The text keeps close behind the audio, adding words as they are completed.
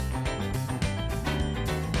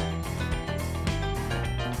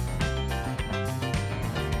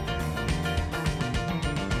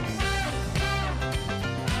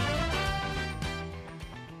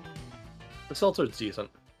The seltzer's decent.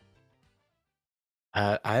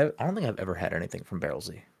 I don't think I've ever had anything from Barrel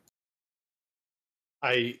Z.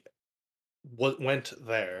 I went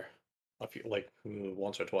there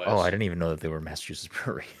once or twice. Oh, I didn't even know that they were a Massachusetts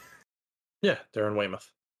brewery. Yeah, they're in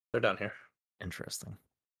Weymouth. They're down here. Interesting.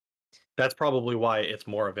 That's probably why it's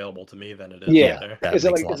more available to me than it is Yeah. there. That Is it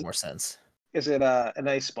makes like- a lot more sense. Is it a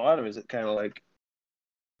nice spot, or is it kind of like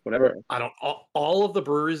whatever? I don't. All of the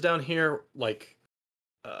breweries down here,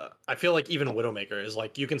 I feel like even Widowmaker is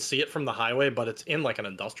like you can see it from the highway, but it's in like an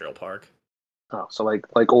industrial park. Oh, so like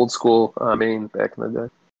old school Maine back in the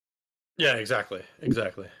day. Yeah, exactly.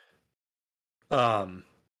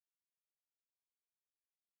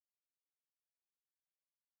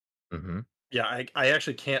 Mm-hmm. Yeah, I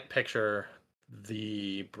actually can't picture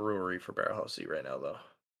the brewery for Barrelhouse Z right now, though.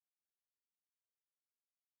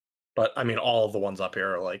 But I mean, all of the ones up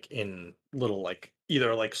here are like in little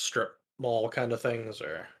either like strip mall kind of things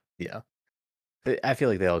or Yeah. I feel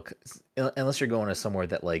like they all, unless you're going to somewhere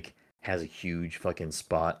that like has a huge fucking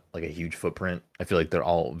spot, like a huge footprint, I feel like they're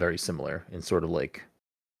all very similar in sort of like.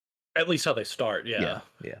 at least how they start. Yeah.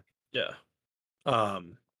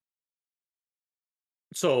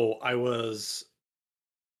 So I was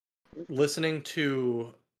listening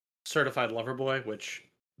to Certified Lover Boy, which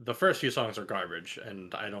the first few songs are garbage,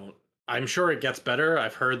 and I'm sure it gets better.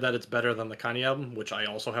 I've heard that it's better than the Kanye album, which I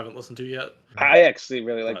also haven't listened to yet. I actually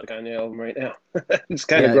really like the Kanye album right now. It's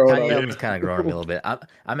kind of Yeah, growing Kanye on me. album's kind of growing on me a little bit.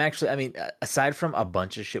 I'm actually, I mean, aside from a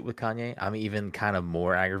bunch of shit with Kanye, I'm even kind of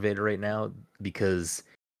more aggravated right now because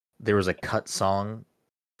there was a cut song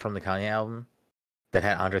from the Kanye album that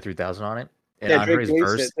had Andre 3000 on it, and Yeah, Drake Andre's released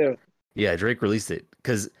verse. it too. Yeah, Drake released it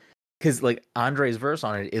because like Andre's verse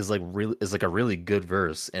on it is like a really good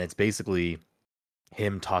verse, and it's basically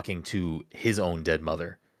him talking to his own dead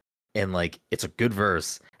mother, and like it's a good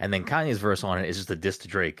verse. And then Kanye's verse on it is just a diss to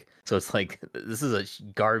Drake, so it's like this is a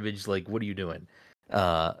garbage. Like, what are you doing?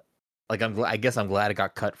 Like I guess I'm glad it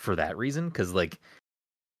got cut for that reason because like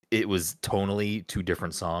it was tonally two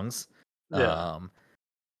different songs. Yeah.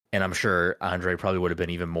 And I'm sure Andre probably would have been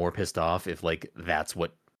even more pissed off if like that's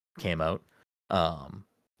what came out.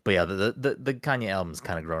 But yeah, the Kanye album's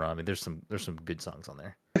kind of grown on me. There's some good songs on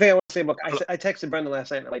there. The thing I want to say about I texted Brendan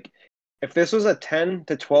last night, like, if this was a 10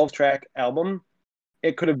 to 12 track album,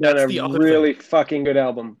 it could have been That's the a other really fucking good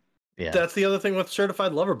album. Yeah, That's the other thing with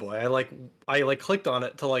Certified Lover Boy. I clicked on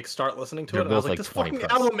it to like start listening to They're it. And I was both, like, like, this 20 fucking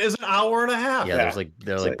plus. album is an hour and a half. yeah. They're It's like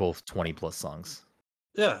like- both 20 plus songs.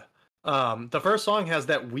 Yeah. The first song has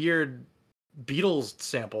that weird Beatles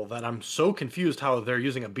sample that I'm so confused how they're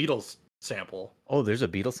using a Beatles sample. Oh, there's a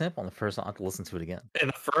Beatles sample on the first song. I have to listen to it again. In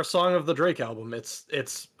the first song of the Drake album, it's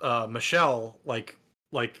Michelle like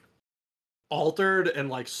altered and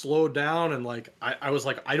like slowed down, and like I was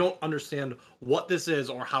like, I don't understand what this is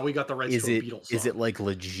or how we got the rights to a Beatles song. Is it like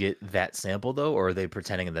legit that sample though, or are they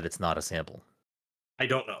pretending that it's not a sample? I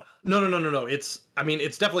don't know. No. It's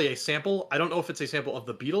definitely a sample. I don't know if it's a sample of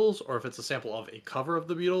the Beatles or if it's a sample of a cover of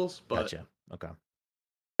the Beatles, but Gotcha. Okay.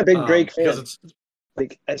 A big Drake fan. because it's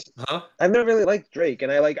Like, huh? I've never really liked Drake,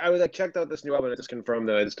 and I was checked out this new album and it just confirmed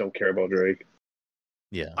that I just don't care about Drake.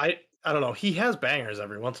 Yeah. I don't know. He has bangers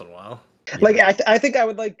every once in a while. Like, I think I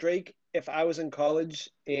would like Drake if I was in college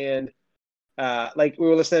and like we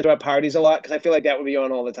were listening to at parties a lot, because I feel like that would be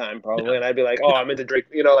on all the time probably, and I'd be like, oh, I'm into Drake,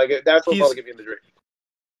 like that's what probably get me into Drake.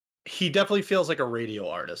 He definitely feels like a radio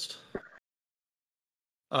artist.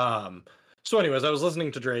 So anyways, I was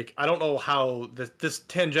listening to Drake. I don't know how this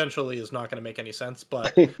tangentially is not going to make any sense,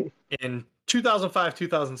 but in 2005,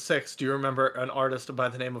 2006, do you remember an artist by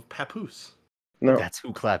the name of Papoose? No. That's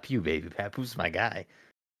Who Clap You, baby. Papoose, my guy.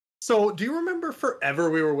 So do you remember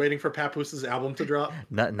forever we were waiting for Papoose' album to drop?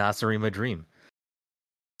 Not Nasarima Dream.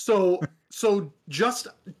 So just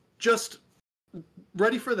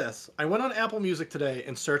ready for this. I went on Apple Music today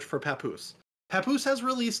and searched for Papoose. Papoose has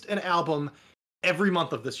released an album every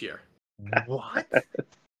month of this year. What?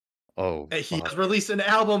 Oh, He fuck. has released an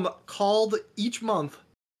album called each month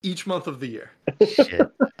of the year. Shit.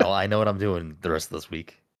 Oh, I know what I'm doing the rest of this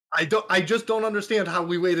week. I just don't understand how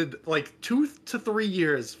we waited like 2 to 3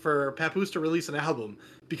 years for Papoose to release an album,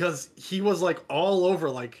 because he was like all over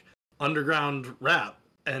like underground rap,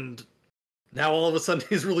 and now all of a sudden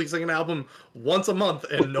he's releasing an album once a month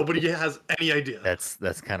and nobody has any idea. That's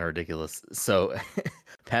kind of ridiculous. So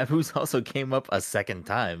Papoose also came up a second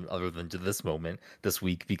time other than to this moment this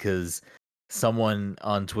week because someone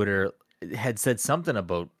on Twitter had said something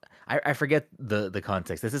about I forget the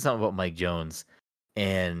context. This is something about Mike Jones,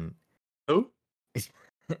 and Who? they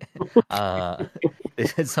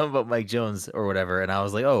said something about Mike Jones or whatever, and I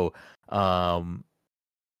was like, oh,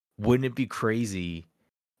 wouldn't it be crazy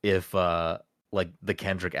if like the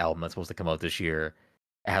Kendrick album that's supposed to come out this year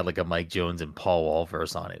had like a Mike Jones and Paul Wall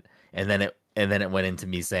verse on it, and then it went into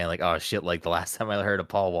me saying like, oh shit, like the last time I heard a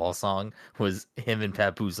Paul Wall song was him and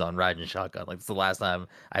Papoose on Riding Shotgun. Like it's the last time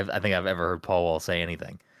I think I've ever heard Paul Wall say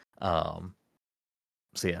anything.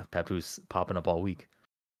 So yeah, Papoose popping up all week.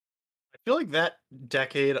 I feel like that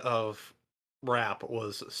decade of rap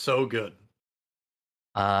was so good.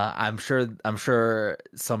 I'm sure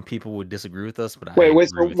some people would disagree with us, but I Wait, agree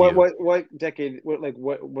so with you. what decade? What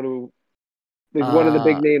do what are the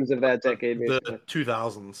big names of that decade? The Basically?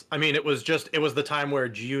 2000s. I mean, it was the time where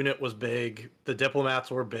G Unit was big, the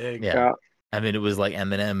Diplomats were big. Yeah. Yeah. I mean, it was like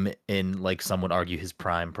Eminem in like some would argue his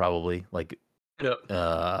prime, probably. Like,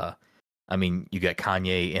 Yeah. I mean, you got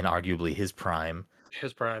Kanye in arguably his prime.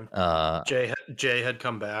 His prime. Uh, Jay had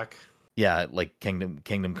come back. yeah, like Kingdom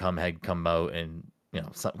Come had come out, and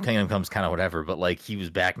Kingdom Come's kind of whatever, but like he was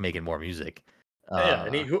back making more music. Yeah,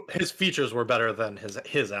 and his features were better than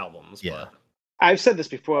his albums. Yeah. But I've said this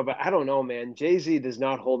before, but I don't know, man. Jay-Z does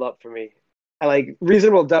not hold up for me. I like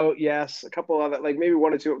Reasonable Doubt, yes. A couple other, like maybe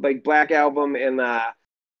one or two, like Black Album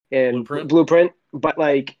and Blueprint. But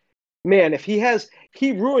like, man, if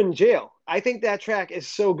he ruined Jail. I think that track is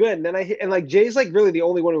so good. And then like Jay's like really the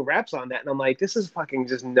only one who raps on that, and I'm like, this is fucking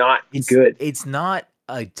just not good. It's not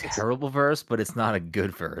a terrible verse, but it's not a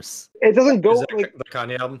good verse. It doesn't go like the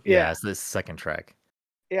Kanye album. Yeah, it's the second track.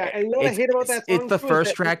 Yeah, and you know what I hate about that song? It's the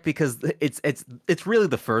first track because it's really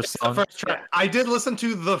the first song. The first track. Yeah. I did listen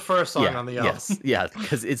to the first song on the album. Yes, yeah,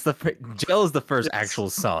 because it's Jail is the first actual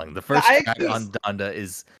song. The first track on Donda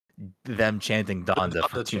is them chanting Donda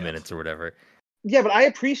for 2 minutes or whatever. Yeah, but I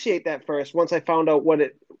appreciate that first. Once I found out what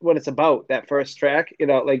it's about, that first track,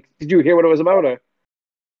 like, did you hear what it was about? Or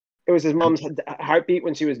it was his mom's heartbeat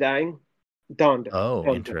when she was dying. Donda. Oh,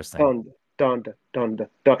 Donda, interesting. Donda, and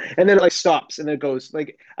then it like stops and it goes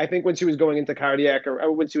like I think when she was going into cardiac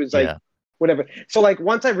or when she was like whatever. So like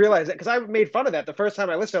once I realized that, because I made fun of that the first time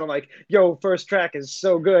I listened, I'm like, yo, first track is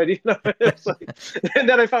so good, It's like, and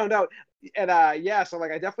then I found out, and so like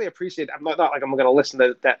I definitely appreciate it. I'm not like I'm gonna listen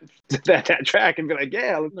to that track and be like,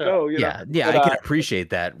 yeah, let's go. Yeah, but, I can appreciate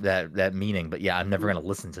that meaning, but yeah, I'm never gonna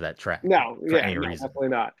listen to that track. No, for any reason. Definitely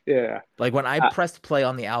not. Yeah, like when I pressed play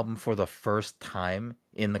on the album for the first time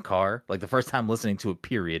in the car, like the first time listening to it,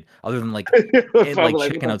 period, other than like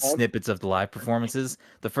checking out snippets of the live performances,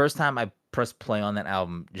 the first time I pressed play on that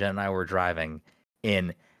album, Jen and I were driving,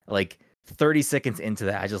 in like 30 seconds into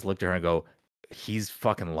that, I just looked at her and go, he's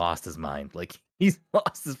fucking lost his mind. Like he's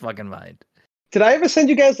lost his fucking mind. Did I ever send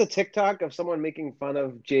you guys the TikTok of someone making fun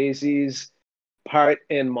of Jay-Z's part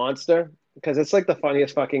in Monster? Because it's like the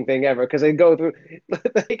funniest fucking thing ever. Because they go through,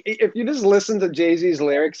 like, if you just listen to Jay-Z's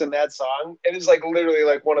lyrics in that song, it is like literally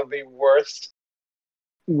like one of the worst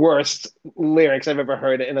lyrics I've ever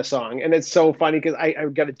heard in a song. And it's so funny because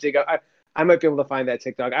I've got to dig up. I might be able to find that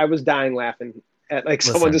TikTok. I was dying laughing at like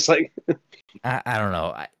someone just like. I don't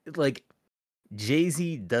know. Like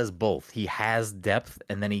Jay-Z does both. He has depth,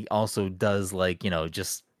 and then he also does like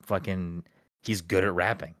just fucking. He's good at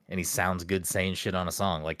rapping, and he sounds good saying shit on a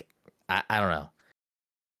song. Like. I don't know.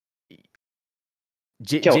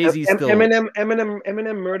 Jay-Z still.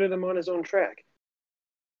 Eminem murdered him on his own track.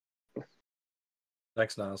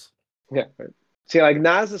 Thanks, Nas. Yeah. See, like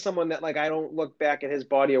Nas is someone that like I don't look back at his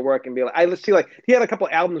body of work and be like, I see like he had a couple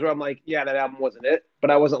albums where I'm like, yeah, that album wasn't it,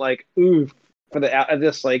 but I wasn't like, ooh, for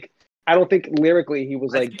this like I don't think lyrically he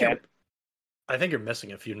was like that. I think you're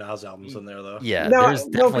missing a few Nas albums in there, though. Yeah, there's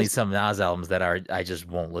definitely some Nas albums that I just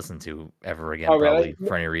won't listen to ever again, probably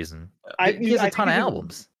for any reason. He has a ton of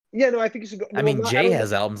albums. Yeah, no, I think you should go. I mean, Jay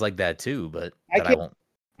has albums like that too, but I won't.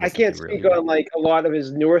 I can't speak on like a lot of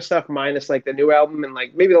his newer stuff, minus like the new album and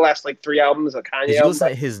like maybe the last like 3 albums of Kanye. Did you listen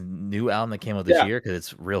to his new album that came out this year? Because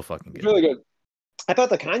it's real fucking good. It's really good. I thought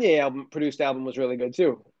the Kanye produced album was really good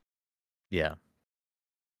too. Yeah.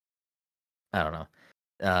 I don't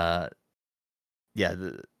know. Yeah,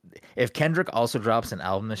 if Kendrick also drops an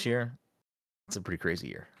album this year, it's a pretty crazy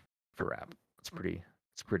year for rap. It's a pretty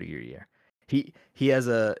good year. He has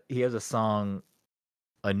a song,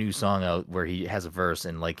 a new song out where he has a verse,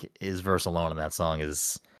 and like his verse alone in that song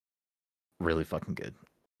is really fucking good.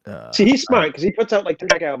 See, he's smart because he puts out like 10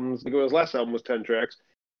 track albums. Like his last album was 10 tracks.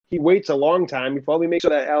 He waits a long time. He probably makes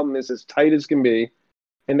sure that album is as tight as can be,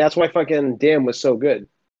 and that's why fucking Damn was so good.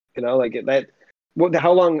 Like that.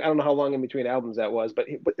 How long? I don't know how long in between albums that was, but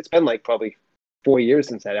it's been like probably 4 years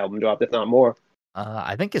since that album dropped, if not more.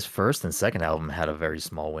 I think his first and second album had a very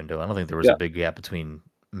small window. I don't think there was a big gap between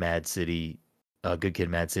Mad City, Good Kid,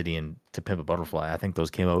 Mad City, and To Pimp a Butterfly. I think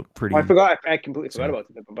those came out pretty. I forgot. I completely forgot about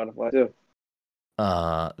To Pimp a Butterfly too.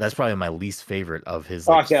 That's probably my least favorite of his.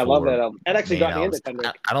 Oh, Like, yeah, I love that four album. That actually main got me into albums.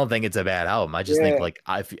 Kendrick. I don't think it's a bad album. I just think Yeah. like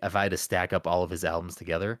if I had to stack up all of his albums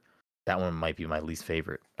together, that one might be my least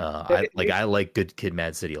favorite. It- I like Good Kid,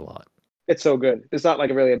 Mad City a lot. It's so good. It's not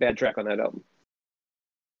like really a bad track on that album.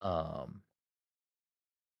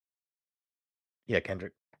 Yeah,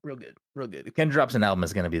 Kendrick, real good, real good. Kendrick drops an album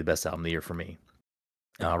is going to be the best album of the year for me.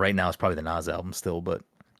 Right now it's probably the Nas album still, but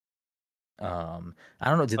I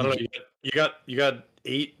don't know. I don't know. You got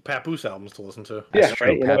 8 Papoose albums to listen to. Yeah,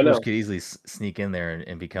 right. You never know. Papoose could easily sneak in there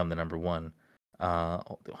and become the number one. I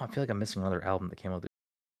feel like I'm missing another album that came out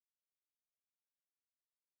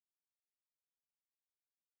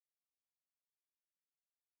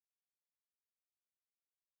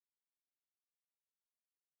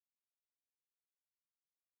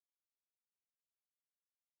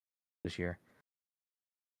this year.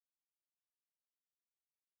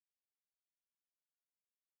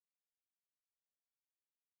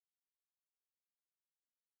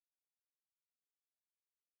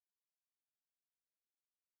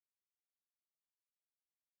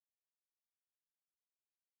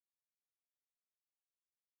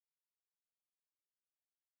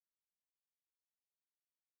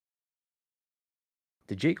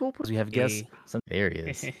 Did J. Cole? We have guests. There he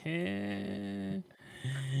is.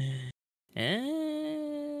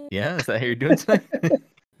 Yeah, is that how you're doing tonight?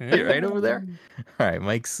 Get right over there. All right,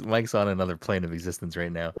 Mike's on another plane of existence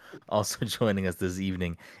right now. Also joining us this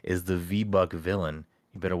evening is the V-Buck villain.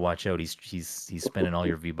 You better watch out. He's spending all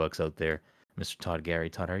your V-Bucks out there. Mr. Todd Gary.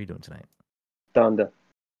 Todd, how are you doing tonight? Donda.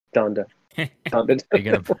 Are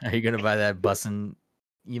you gonna buy that bussin'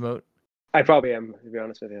 emote? I probably am, to be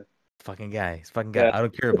honest with you. Fucking guy. Yeah. I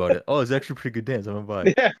don't care about it. Oh, it's actually a pretty good dance. I'm gonna buy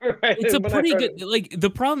it. Yeah, right. It's a pretty good. Like, the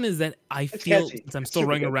problem is that I feel catchy. since I'm still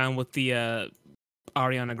running around with the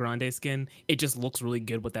Ariana Grande skin, it just looks really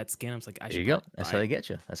good with that skin. I'm just like, there you go. That's how they get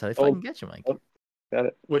you. That's how they fucking get you, Mike. Got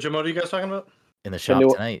it. Which emote are you guys talking about? In the shop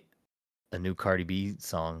tonight, a new Cardi B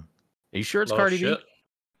song. Are you sure it's Cardi B?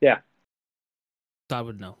 Yeah. I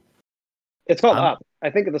would know. It's called Up. I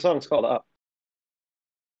think the song's called Up.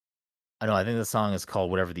 I know. I think the song is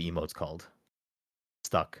called whatever the emote's called.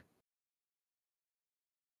 Stuck.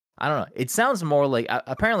 I don't know. It sounds more like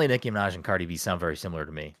apparently Nicki Minaj and Cardi B sound very similar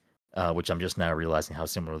to me, which I'm just now realizing how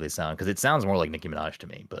similar they sound because it sounds more like Nicki Minaj to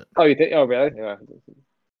me. But you think? Oh, really? Yeah.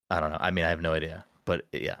 I don't know. I mean, I have no idea. But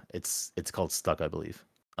yeah, it's called Stuck, I believe.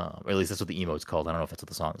 Or at least that's what the emote's called. I don't know if that's what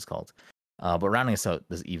the song is called. But rounding us out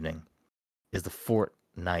this evening is the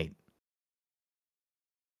Fortnite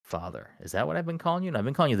father. Is that what I've been calling you? No, I've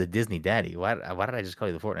been calling you the Disney daddy. Why did I just call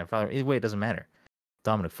you the Fortnite father? Either way, it doesn't matter.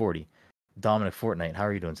 Dominic Fortnite, how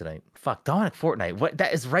are you doing tonight? Fuck, Dominic Fortnite. What?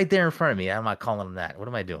 That is right there in front of me. I'm not calling him that. What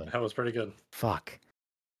am I doing? That was pretty good. Fuck.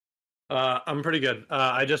 I'm pretty good.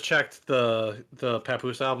 I just checked the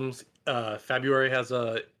Papoose albums. February has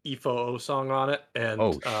a EFO song on it,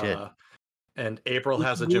 and shit. And April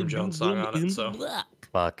has a Jim Jones song on it. So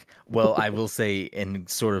fuck. Well, I will say, in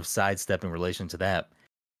sort of sidestepping relation to that,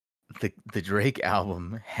 the Drake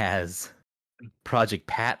album has Project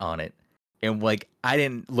Pat on it, and like I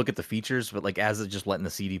didn't look at the features, but like as it's just letting the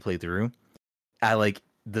CD play through, I like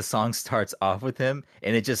the song starts off with him,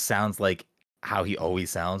 and it just sounds like how he always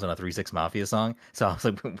sounds on a 3 6 Mafia song. So I was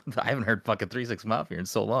like, I haven't heard fucking 3 6 Mafia in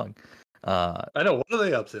so long. I know. What are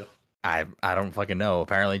they up to? I don't fucking know.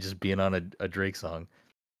 Apparently, just being on a Drake song.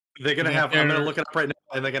 They're gonna have. I'm gonna look it up right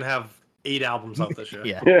now, and they're gonna have 8 albums out this year.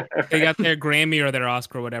 Yeah. They got their Grammy or their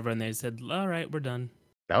Oscar or whatever, and they said, "All right, we're done."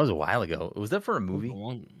 That was a while ago. Was that for a movie?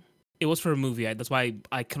 It was for a movie. That's why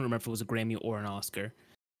I couldn't remember if it was a Grammy or an Oscar.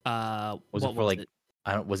 Was it for like?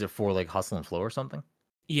 I don't. Was it for like Hustle and Flow or something?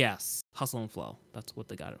 Yes, Hustle and Flow. That's what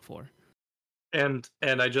they got it for. And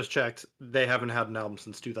I just checked. They haven't had an album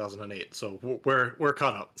since 2008, so we're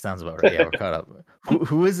caught up. Sounds about right. Yeah, we're caught up.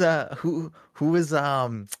 Who is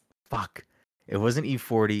fuck? It wasn't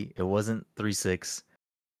E40. It wasn't 3 6.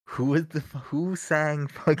 Who sang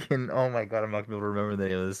fucking? Oh my god, I'm not gonna be able to remember the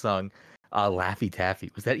name of the song. Laffy Taffy.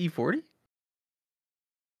 Was that E40?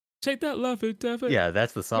 Take that Laffy Taffy. Yeah,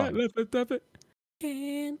 that's the song. Laffy Taffy.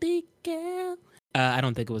 Candy girl. I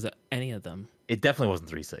don't think it was any of them. It definitely wasn't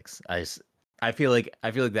 3 6. I feel like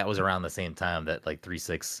that was around the same time that like 3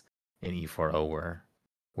 6 and E40 were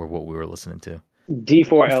what we were listening to.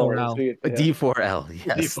 D4L. D4L.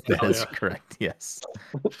 Yes, D4L, that is yeah. correct. Yes.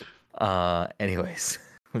 Anyways,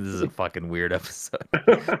 this is a fucking weird episode.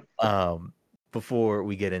 Before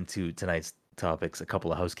we get into tonight's topics, a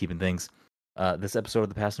couple of housekeeping things. This episode of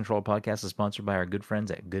the Pass Control Podcast is sponsored by our good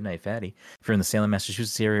friends at Goodnight Fatty. If you're in the Salem,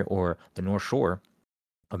 Massachusetts area or the North Shore,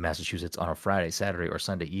 of Massachusetts on a Friday, Saturday, or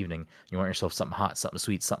Sunday evening, you want yourself something hot, something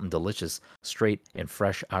sweet, something delicious, straight and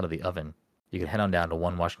fresh out of the oven, you can head on down to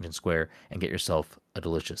 1 Washington Square and get yourself a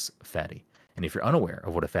delicious fatty. And if you're unaware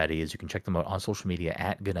of what a fatty is, you can check them out on social media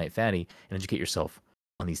at Goodnight Fatty and educate yourself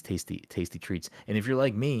on these tasty, tasty treats. And if you're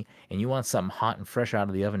like me and you want something hot and fresh out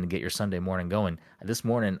of the oven to get your Sunday morning going, this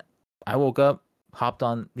morning I woke up, hopped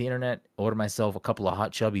on the internet, ordered myself a couple of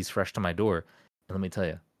hot chubbies fresh to my door, and let me tell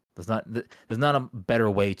you, there's not a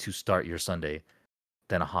better way to start your Sunday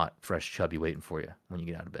than a hot, fresh chubby waiting for you when you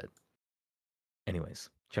get out of bed. Anyways,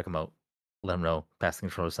 check them out. Let them know Pass the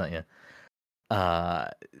Controller sent you.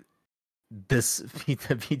 The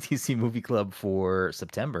VTC Movie Club for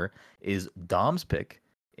September is Dom's pick,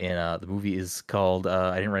 and the movie is called,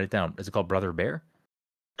 I didn't write it down. Is it called Brother Bear?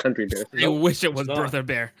 Country Bear. I wish it was Brother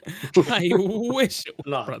Bear. I wish it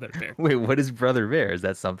was Brother Bear. Wait, what is Brother Bear? Is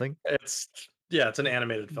that something? It's an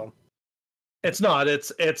animated film. It's not. It's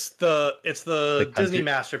the Disney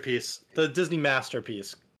masterpiece. The Disney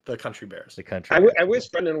masterpiece. The Country Bears. The Country. I wish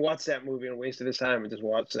Brendan watched that movie and wasted his time and just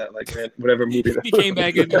watched that whatever movie. He came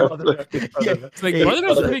back and it's like Brother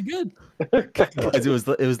Bear's pretty good. Guys, it was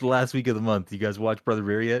the last week of the month. You guys watched Brother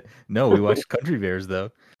Bear yet? No, we watched Country Bears though.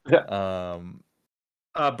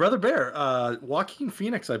 Brother Bear. Joaquin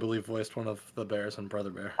Phoenix, I believe, voiced one of the bears in Brother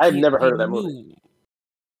Bear. I've never heard of that movie.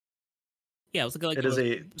 Yeah, it was like it is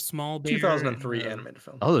a small bear. 2003 animated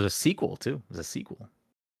film. Oh, there's a sequel too. There's a sequel.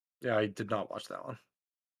 Yeah, I did not watch that one.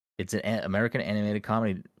 It's an American animated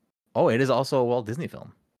comedy. Oh, it is also a Walt Disney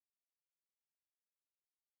film.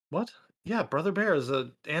 What? Yeah, Brother Bear is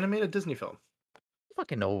an animated Disney film. I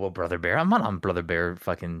fucking know about Brother Bear. I'm not on Brother Bear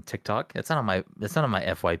fucking TikTok. It's not on my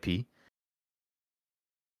FYP.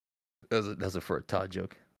 That's a for a Todd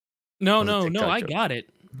joke. No, I got it.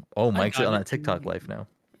 Oh, Mike's on that TikTok life now.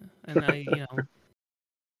 And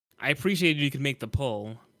I appreciated you could make the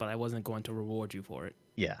pull, but I wasn't going to reward you for it.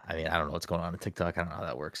 Yeah, I mean, I don't know what's going on TikTok. I don't know how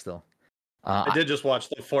that works still. I did just watch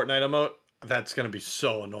the Fortnite emote. That's going to be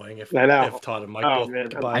so annoying if Todd and Mike both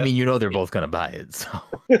buy it. I mean, they're both going to buy it, so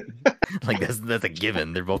like that's a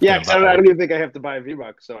given. They're both. Yeah, because I don't even think I have to buy a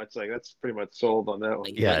V-Bucks, so it's like that's pretty much sold on that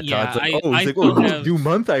one. Yeah, Todd's like, new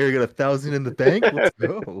month. I got 1,000 in the bank. Let's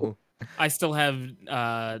go. I still have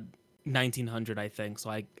 1,900, I think, so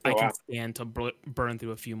I can stand to burn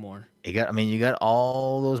through a few more. You got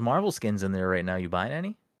all those Marvel skins in there right now. You buying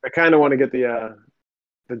any? I kind of want to get the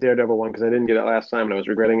Daredevil one because I didn't get it last time and I was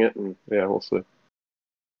regretting it. And yeah, we'll see.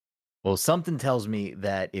 Well, something tells me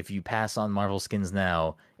that if you pass on Marvel skins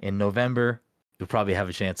now, in November you'll probably have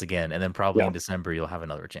a chance again, and then probably in December you'll have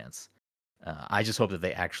another chance. I just hope that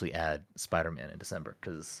they actually add Spider-Man in December.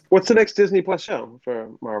 Because what's the next Disney Plus show for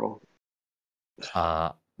Marvel?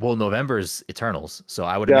 Well, November's Eternals, so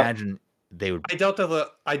I would imagine they would. I doubt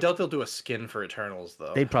they'll do a skin for Eternals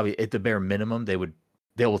though. They'd probably, at the bare minimum, they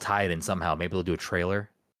will tie it in somehow. Maybe they'll do a trailer,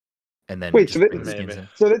 and then wait.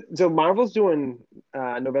 So Marvel's doing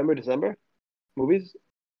November, December movies.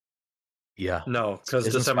 Yeah. No, because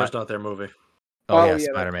December's not their movie. Oh yeah,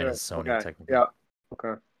 Spider-Man is Sony technically. Yeah.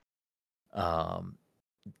 Okay.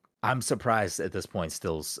 I'm surprised at this point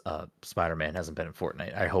still Spider-Man hasn't been in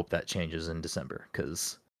Fortnite. I hope that changes in December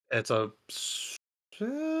because it's a.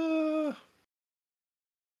 I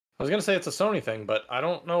was gonna say it's a Sony thing, but I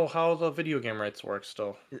don't know how the video game rights work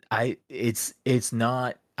still. It's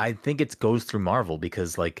not. I think it goes through Marvel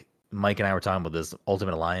because like Mike and I were talking about this.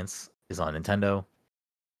 Ultimate Alliance is on Nintendo,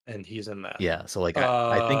 and he's in that. Yeah, so like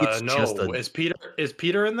I think it's just is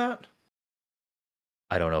Peter in that?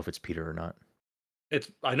 I don't know if it's Peter or not.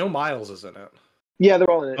 I know Miles is in it. Yeah, they're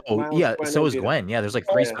all in it. Oh, Miles, yeah, Gwen, so is Gwen. Yeah, there's like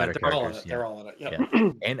 3 Spider characters. They're all in it. Yeah.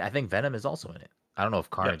 And I think Venom is also in it. I don't know if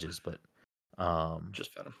Carnage is, but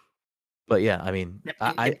just Venom. But yeah, I mean,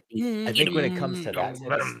 I think when it comes to that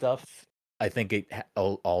type of stuff, I think it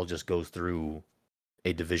all just goes through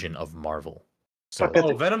a division of Marvel. So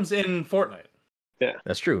Venom's in Fortnite. Yeah,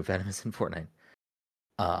 that's true. Venom is in Fortnite.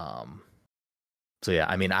 So yeah,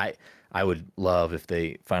 I mean, I would love if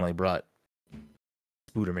they finally brought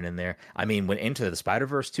Spooderman in there. I mean, when Into the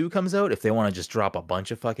Spider-Verse 2 comes out, if they want to just drop a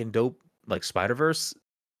bunch of fucking dope like Spider-Verse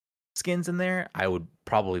skins in there, I would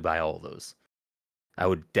probably buy all of those. I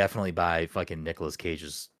would definitely buy fucking Nicolas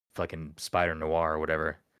Cage's fucking Spider Noir or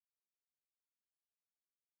whatever.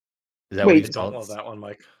 Is that what you don't love that one,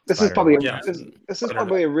 Mike? This is probably this is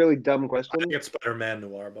probably a really dumb question. I think it's Spider-Man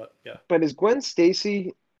Noir, but yeah. But is Gwen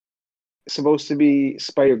Stacy supposed to be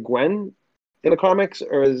Spider-Gwen in the comics,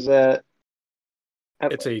 or is that?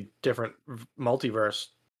 It's a different multiverse.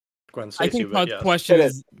 Gwen Stacy. I think the question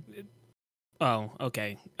is. Oh,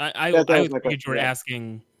 okay. I would think you were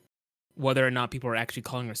asking whether or not people are actually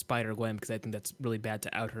calling her Spider-Gwen, because I think that's really bad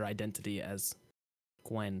to out her identity as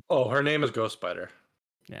Gwen. Oh, her name is Ghost Spider.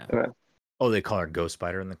 Yeah. Oh, they call her Ghost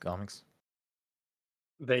Spider in the comics?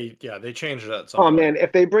 They changed it at some Oh point. man,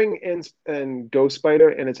 if they bring in Ghost Spider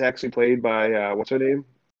and it's actually played by what's her name?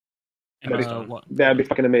 That'd be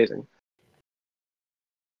fucking amazing.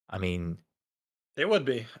 I mean, it would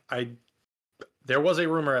be. There was a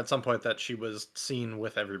rumor at some point that she was seen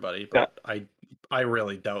with everybody, but I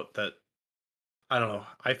really doubt that. I don't know.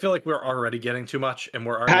 I feel like we're already getting too much, and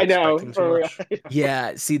we're already expecting too much.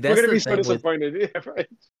 Yeah, see, we're that's gonna the be so thing with. disappointed. Yeah, right.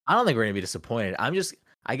 I don't think we're gonna be disappointed.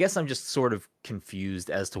 I guess I'm just sort of confused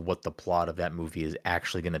as to what the plot of that movie is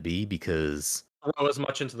actually gonna be because Throw as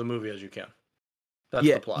much into the movie as you can. That's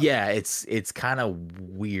yeah, the plot. yeah, it's kind of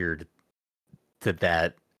weird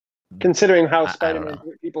that Considering how I don't Spider-Man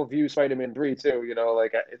people view Spider-Man 3 too, you know,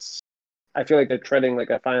 like I feel like they're treading like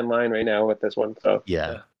a fine line right now with this one. So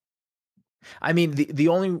yeah. I mean,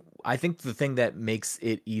 I think the thing that makes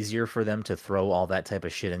it easier for them to throw all that type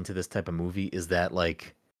of shit into this type of movie is that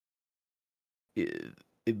like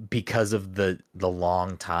because of the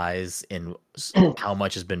long ties and how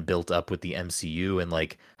much has been built up with the MCU and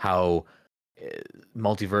like how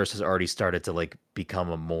multiverse has already started to like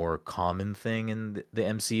become a more common thing in the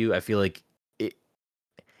MCU. I feel like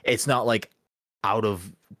it's not like out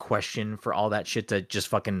of question for all that shit to just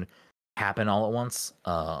fucking happen all at once.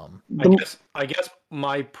 I guess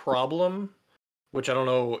my problem, which I don't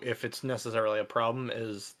know if it's necessarily a problem,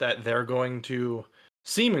 is that they're going to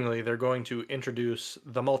introduce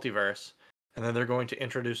the multiverse, and then they're going to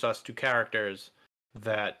introduce us to characters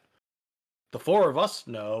that the four of us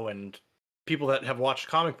know and people that have watched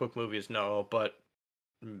comic book movies know, but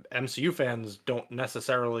MCU fans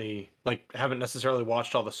haven't necessarily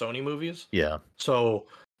watched all the Sony movies. Yeah. So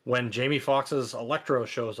when Jamie Foxx's Electro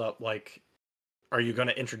shows up, like, are you going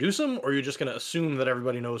to introduce him, or are you just going to assume that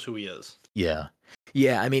everybody knows who he is? Yeah.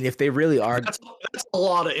 Yeah, I mean, if they really are, that's a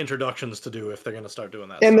lot of introductions to do if they're going to start doing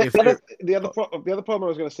that. And the other problem I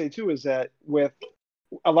was going to say too is that with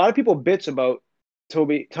a lot of people bitch about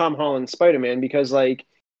Tom Holland's Spider-Man because like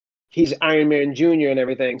he's Iron Man Jr. and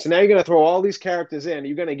everything. So now you're going to throw all these characters in. Are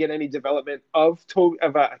you going to get any development of Tom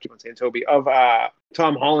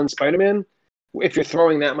Holland's Spider-Man? If you're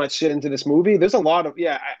throwing that much shit into this movie, there's a lot of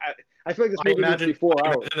I feel like this movie needs to be 4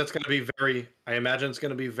 hours. I imagine it's going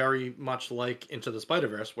to be very much like Into the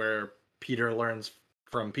Spider-Verse, where Peter learns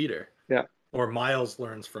from Peter. Yeah. Or Miles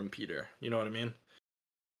learns from Peter. You know what I mean?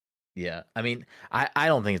 Yeah. I mean, I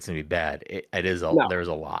don't think it's going to be bad. There's a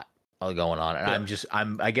lot going on, and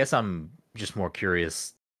yeah. I guess I'm just more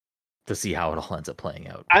curious to see how it all ends up playing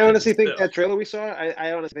out. I honestly think that trailer we saw,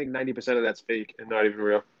 I honestly think 90% of that's fake and not even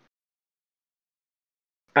real.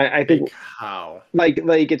 I think how like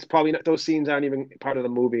it's probably not, those scenes aren't even part of the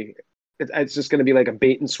movie. It's just going to be like a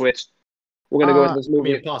bait and switch. We're going to go into this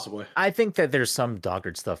movie. Possibly. I think that there's some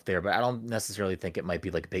doctored stuff there, but I don't necessarily think it might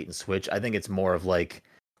be like bait and switch. I think it's more of like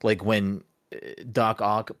when Doc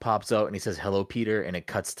Ock pops out and he says "Hello, Peter," and it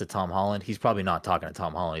cuts to Tom Holland. He's probably not talking to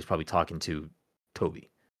Tom Holland. He's probably talking to Toby.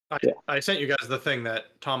 I sent you guys the thing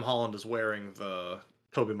that Tom Holland is wearing the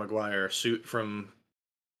Tobey Maguire suit from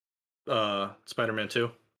Spider-Man 2.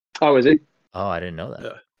 Oh, is he? Oh, I didn't know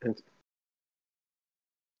that.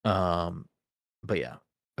 Yeah. But yeah,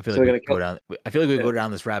 I feel like we go down. I feel like we go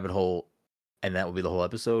down this rabbit hole, and that will be the whole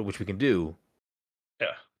episode, which we can do.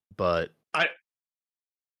 Yeah. But I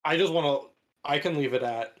just want to. I can leave it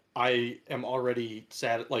at. I am already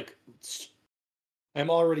sad. Like,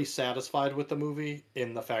 I'm already satisfied with the movie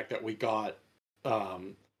in the fact that we got,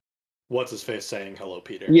 what's his face saying "Hello,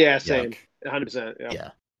 Peter." Yeah, same. 100%.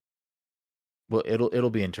 Yeah. Well, it'll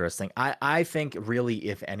be interesting. I think really,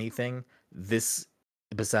 if anything, this,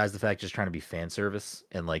 besides the fact just trying to be fan service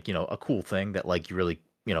and like, you know, a cool thing that like you really,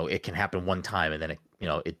 you know, it can happen one time and then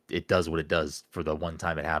it does what it does for the one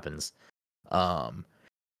time it happens.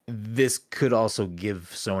 This could also give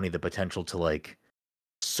Sony the potential to like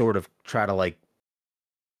sort of try to like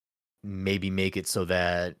maybe make it so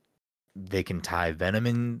that they can tie Venom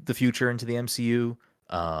in the future into the MCU,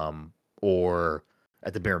 or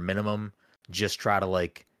at the bare minimum just try to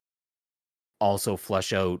like also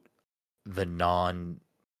flesh out the non-MCU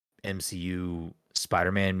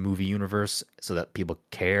Spider-Man movie universe so that people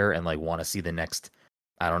care and like want to see the next,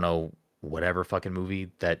 I don't know, whatever fucking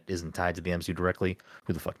movie that isn't tied to the MCU directly.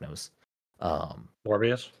 Who the fuck knows?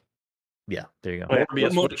 Morbius. Yeah, there you go.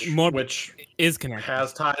 Morbius, which is connected,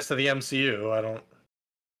 has ties to the MCU. I don't.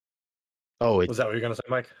 Oh, was that what you're gonna say,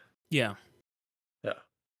 Mike? Yeah. Yeah.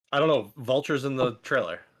 I don't know. Vulture's in the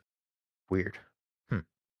trailer. Weird.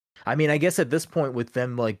 I mean, I guess at this point, with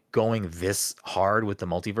them like going this hard with the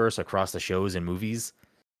multiverse across the shows and movies,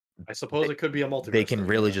 I suppose it could be a multiverse. They can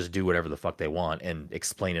really just do whatever the fuck they want and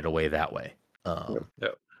explain it away that way.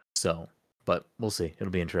 Yep. So, but we'll see.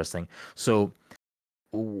 It'll be interesting. So,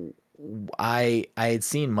 I had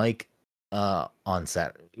seen Mike on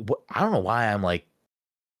set. I don't know why I'm like,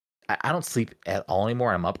 I don't sleep at all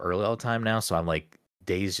anymore. I'm up early all the time now, so I'm like,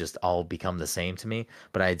 days just all become the same to me.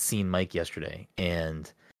 But I had seen Mike yesterday,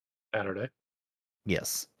 and Saturday.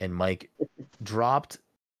 Yes, and Mike dropped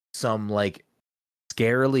some like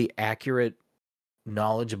scarily accurate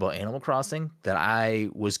knowledge about Animal Crossing that I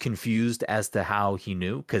was confused as to how he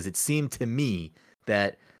knew, because it seemed to me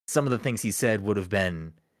that some of the things he said would have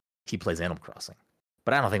been he plays Animal Crossing,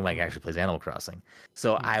 but I don't think Mike actually plays Animal Crossing.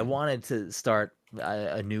 So I wanted to start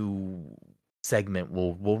a new segment.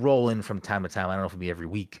 We'll roll in from time to time. I don't know if it'll be every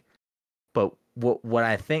week, but what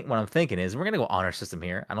I'm thinking is we're gonna go honor system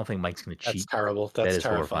here. I don't think Mike's gonna cheat. That's terrible. That's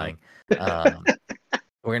terrifying.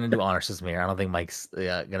 We're gonna do honor system here. I don't think Mike's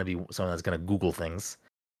gonna be someone that's gonna Google things.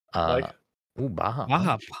 Like,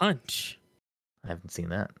 Baja Punch. I haven't seen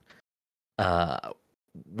that.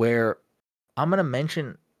 Where I'm gonna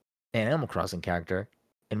mention an Animal Crossing character,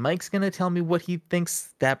 and Mike's gonna tell me what he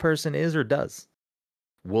thinks that person is or does.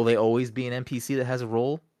 Will they always be an NPC that has a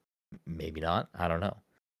role? Maybe not. I don't know.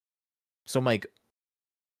 So, Mike.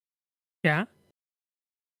 Yeah.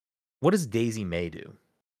 What does Daisy May do?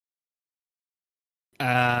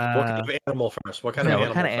 what kind of animal first? What kind of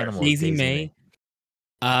animal? Daisy May.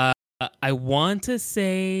 I want to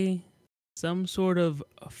say some sort of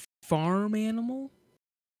farm animal.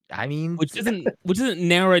 I mean, which doesn't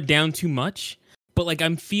narrow it down too much, but like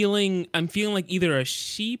I'm feeling like either a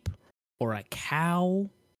sheep or a cow.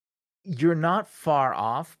 You're not far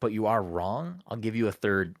off, but you are wrong. I'll give you a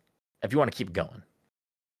third if you want to keep going.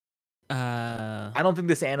 I don't think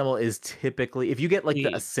this animal is typically. If you get like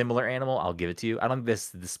a similar animal, I'll give it to you. I don't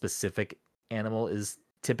think the specific animal is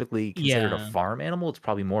typically considered a farm animal. It's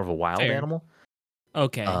probably more of a wild animal.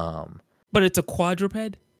 Okay. But it's a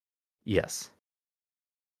quadruped? Yes.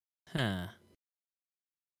 Huh.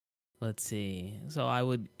 Let's see. So I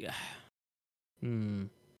would No,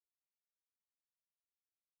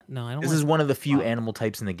 I don't. This is one of the few animal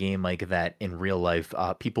types in the game, like that in real life,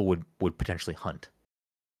 people would potentially hunt.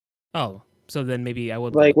 Oh, so then maybe I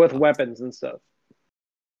would like with weapons and stuff.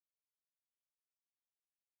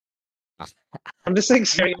 I'm just like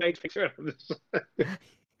staring at Mike's picture.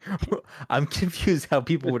 I'm confused how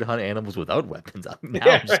people would hunt animals without weapons. I'm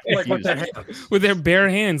just confused. With their bare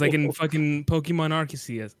hands, like in fucking Pokemon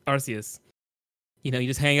Arceus. You know, you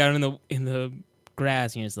just hang out in the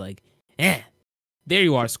grass and you're just like, there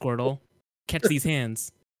you are, Squirtle. Catch these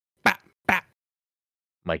hands. Bap, bap.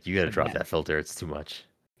 Mike, you gotta drop that filter. It's too much.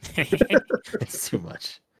 It's too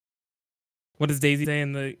much. What does Daisy say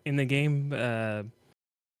in the game?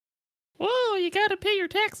 Oh, you gotta pay your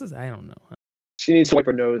taxes. I don't know. She needs to wipe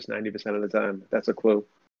her nose 90% of the time. That's a clue.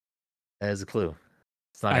 That is a clue.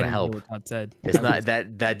 It's not gonna help. Know what said. It's not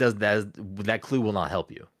that clue will not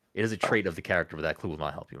help you. It is a trait of the character, but that clue will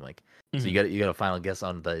not help you, Mike. So you got a final guess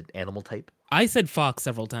on the animal type? I said fox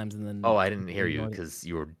several times and then. Oh, I didn't hear you because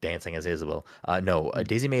you were dancing as Isabel. No,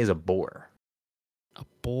 Daisy May is a boar. A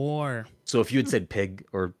boar. So if you had said pig,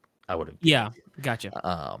 or I would have. Yeah, gotcha.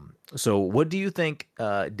 So what do you think,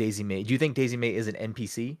 Daisy May? Do you think Daisy May is an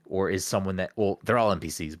NPC or is someone that? Well, they're all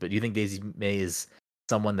NPCs, but do you think Daisy May is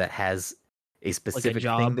someone that has a specific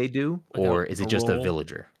thing they do, or is it just a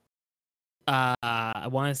villager? I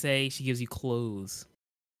want to say she gives you clothes.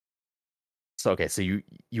 So okay, so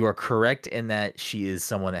you are correct in that she is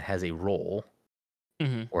someone that has a role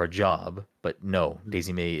or a job, but no,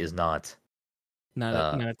 Daisy May is not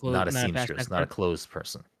a seamstress, not a clothes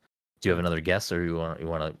person. Do you have another guess, or you want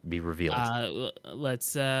to be revealed?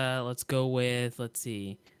 Let's go with, let's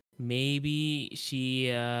see, maybe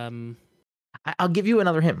she. I'll give you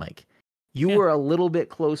another hint, Mike. You were a little bit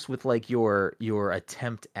close with like your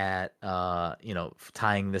attempt at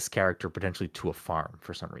tying this character potentially to a farm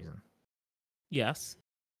for some reason. Yes.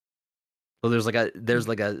 So there's like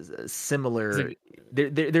a similar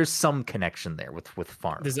there's some connection there with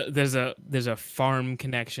farm. There's a farm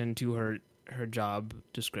connection to her job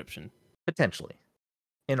description. Potentially.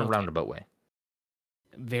 In a roundabout way.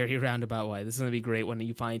 Very roundabout way. This is gonna be great when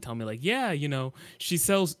you finally tell me, like, yeah, she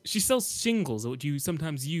sells shingles that you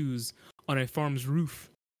sometimes use on a farm's roof.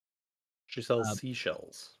 She sells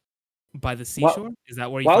seashells. By the seashore? Is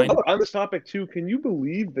that where you find it? On this topic too, can you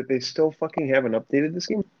believe that they still fucking haven't updated this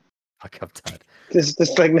game? Fuck up, Todd. This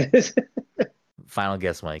segment is. Final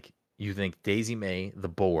guess, Mike. You think Daisy May, the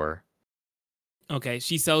boar? Okay,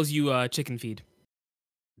 she sells you chicken feed.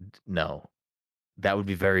 No, that would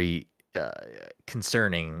be very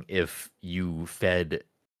concerning if you fed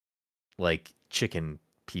like chicken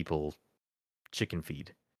people chicken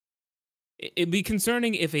feed. It'd be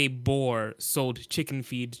concerning if a boar sold chicken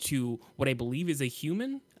feed to what I believe is a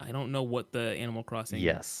human. I don't know what the Animal Crossing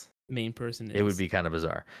Yes, main person is. it would be kind of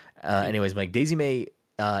bizarre. Anyways, Mike, Daisy Mae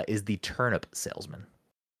is the turnip salesman.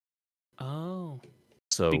 Oh,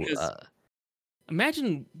 So because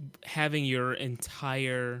imagine having your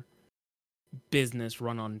entire business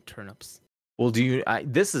run on turnips. well,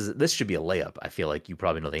 this should be a layup. I feel like you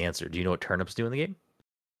probably know the answer. Do you know what turnips do in the game?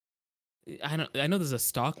 I know there's a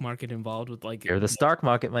stock market involved with like. You're the stock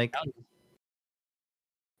market, Mike.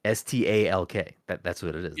 STALK. That's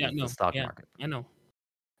what it is. Yeah, the stock market. I know.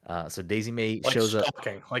 So Daisy Mae Like shows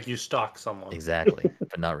stalking, up. like you stalk someone. Exactly,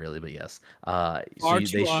 but not really. But yes. Far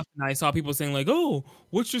too often, I saw people saying like, "Oh,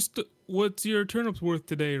 what's your turnips worth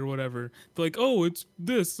today or whatever?" They're like, "Oh, it's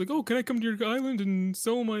this." Like, "Oh, can I come to your island and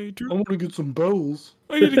sell my turnips?" I want to get some bells.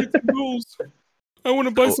 I need to get some bills. I want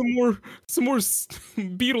to buy some more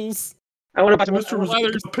beetles. I want to buy Mr.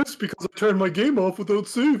 was pissed because I turned my game off without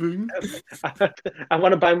saving. I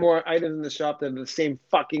want to buy more items in the shop that are the same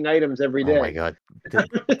fucking items every day. Oh my god,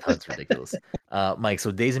 that's ridiculous. Mike,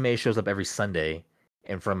 so Daisy Mae shows up every Sunday,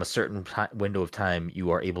 and from a certain window of time,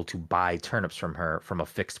 you are able to buy turnips from her from a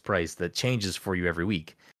fixed price that changes for you every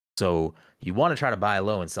week. So you want to try to buy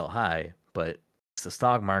low and sell high, but it's the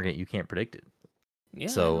stock market; you can't predict it. Yeah.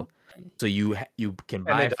 So you can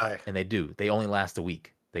buy, and they die. and they do. They only last a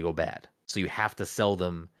week. They go bad. So you have to sell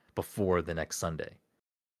them before the next Sunday.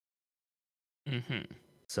 Mm-hmm.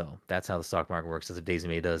 So that's how the stock market works. That's what Daisy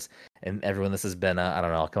Mae does. And everyone, this has been, I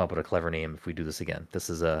don't know, I'll come up with a clever name if we do this again. This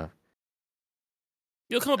is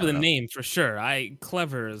You'll come up with a name for sure.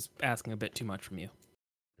 Clever is asking a bit too much from you.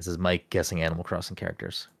 This is Mike guessing Animal Crossing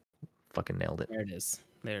characters. Fucking nailed it. There it is.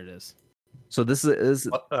 There it is. So this is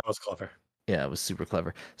that was clever. Yeah, it was super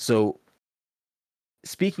clever. So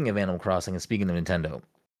speaking of Animal Crossing and speaking of Nintendo,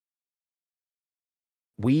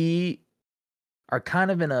 we are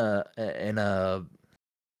kind of in a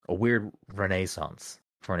weird renaissance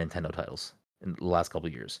for Nintendo titles in the last couple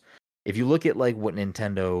of years. If you look at like what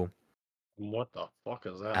Nintendo, what the fuck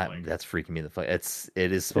is that? That's freaking me the fuck. It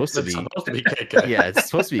is supposed to be KK. Yeah, it's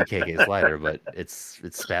supposed to be KK Slider, but it's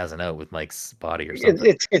spazzing out with Mike's body or something.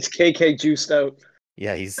 It's KK juiced out.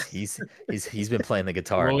 Yeah, he's been playing the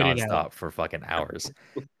guitar nonstop for fucking hours.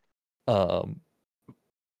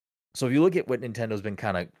 So if you look at what Nintendo's been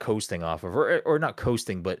kind of coasting off of, or not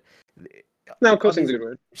coasting, but no, coasting's a good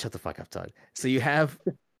word. Shut the fuck up, Todd. So you have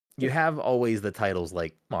always the titles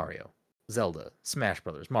like Mario, Zelda, Smash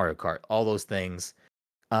Brothers, Mario Kart, all those things.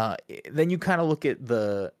 Then you kind of look at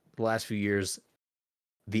the last few years,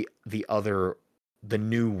 the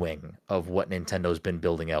new wing of what Nintendo's been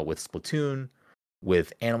building out with Splatoon,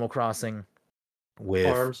 with Animal Crossing, with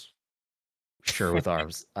ARMS. Sure, with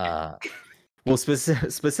ARMS. Well,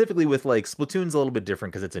 specifically with like Splatoon's a little bit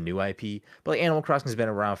different because it's a new IP, but like Animal Crossing's been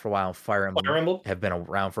around for a while. Fire Emblem have been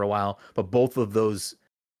around for a while, but both of those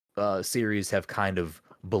series have kind of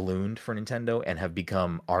ballooned for Nintendo and have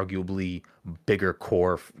become arguably bigger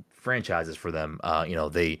core franchises for them.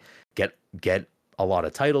 They get a lot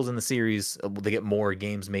of titles in the series. They get more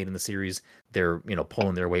games made in the series. They're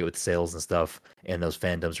pulling their weight with sales and stuff, and those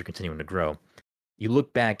fandoms are continuing to grow. You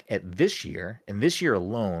look back at this year, and this year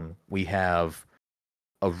alone, we have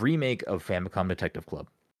a remake of Famicom Detective Club.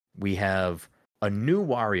 We have a new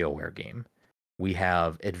WarioWare game. We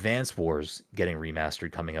have Advance Wars getting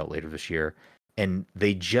remastered coming out later this year. And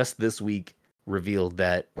they just this week revealed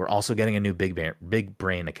that we're also getting a new Big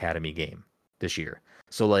Brain Academy game this year.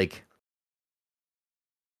 So, like,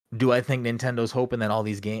 do I think Nintendo's hoping that all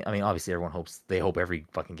these games... I mean, obviously everyone hopes... They hope every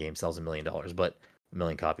fucking game sells $1 million, but... 1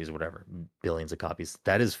 million copies or whatever, billions of copies.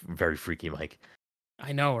 That is very freaky, Mike.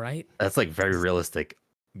 I know, right? That's like very realistic.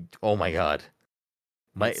 Oh my god,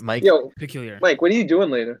 Mike. Yo, peculiar. Mike, what are you doing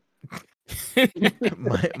later?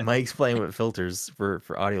 Mike's playing with filters for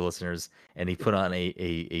audio listeners, and he put on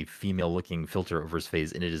a female looking filter over his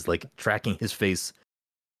face, and it is like tracking his face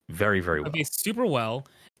very, very well. Okay, super well.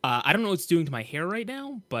 I don't know what it's doing to my hair right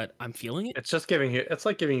now, but I'm feeling it. It's just giving you. It's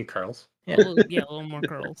like giving you curls. Yeah, a little more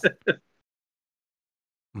curls.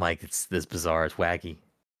 Mike, it's this bizarre. It's wacky.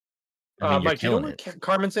 Mike, you know what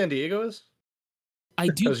Carmen Sandiego is? I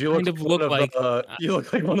do kind of look like... you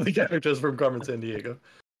look like one of the characters from Carmen Sandiego.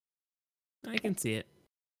 I can see it.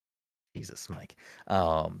 Jesus, Mike.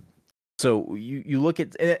 So you look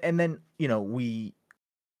at... And then, we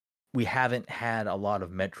haven't had a lot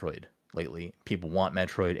of Metroid lately. People want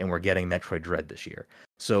Metroid, and we're getting Metroid Dread this year.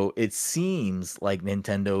 So it seems like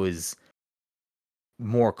Nintendo is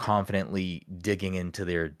more confidently digging into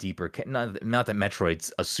their deeper. Not that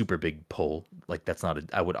Metroid's a super big pull. Like that's not.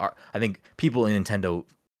 I think people in Nintendo.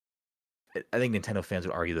 I think Nintendo fans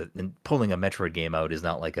would argue that pulling a Metroid game out is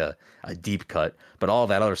not like a deep cut, but all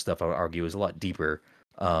that other stuff I would argue is a lot deeper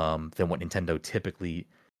than what Nintendo typically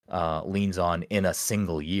leans on in a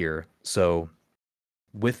single year. So,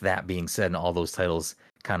 with that being said, and all those titles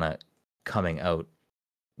kind of coming out,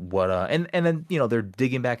 and then they're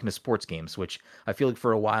digging back into sports games, which I feel like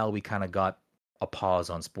for a while we kind of got a pause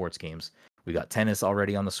on sports games. We got tennis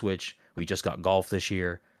already on the Switch. We just got golf this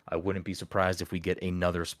year. I wouldn't be surprised if we get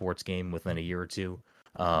another sports game within a year or two.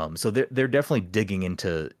 So they're definitely digging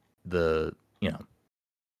into the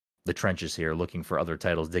trenches here, looking for other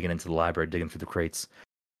titles, digging into the library, digging through the crates.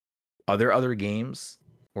 Are there other games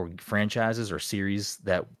or franchises or series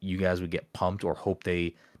that you guys would get pumped or hope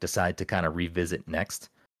they decide to kind of revisit next?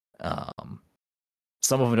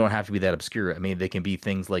 Some of them don't have to be that obscure. I mean, they can be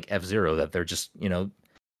things like F-Zero that they're just,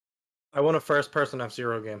 I want a first-person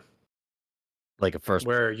F-Zero game. Like a first,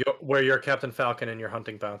 where you're Captain Falcon and you're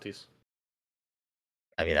hunting bounties.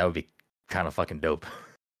 I mean, that would be kind of fucking dope.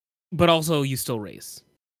 But also, you still race.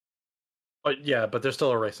 Yeah, but there's still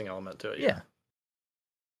a racing element to it. Yeah.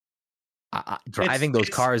 Driving those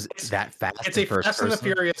cars that fast. It's a Fast and the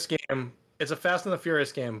Furious game. It's a Fast and the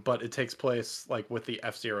Furious game, but it takes place like with the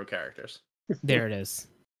F-Zero characters. There it is.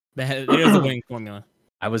 It is a winning formula.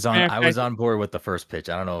 I was on board with the first pitch.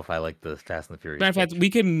 I don't know if I like the Fast and the Furious. Matter of fact, we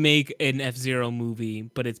could make an F-Zero movie,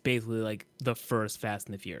 but it's basically like the first Fast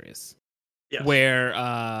and the Furious. Yes.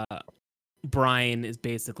 Where Brian is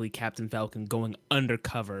basically Captain Falcon going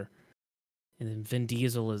undercover, and then Vin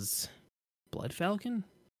Diesel is Blood Falcon?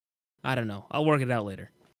 I don't know. I'll work it out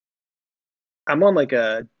later. I'm on like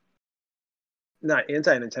a not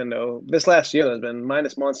anti-Nintendo. This last year has been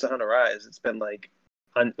minus Monster Hunter Rise. It's been like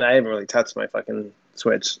I haven't really touched my fucking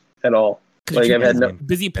Switch at all. Like I've had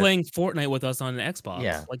busy playing Fortnite with us on the Xbox.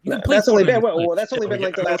 Yeah, like that's only been that's only been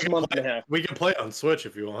like the last month and a half. We can play on Switch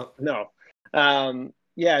if you want. No,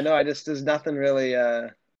 there's nothing really.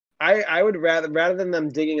 I would rather than them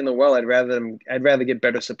digging in the well, I'd rather get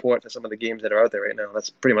better support for some of the games that are out there right now. That's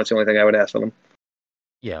pretty much the only thing I would ask for them.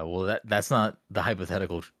 Yeah, well, that's not the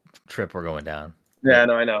hypothetical trip we're going down. Yeah,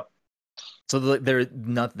 no, I know. So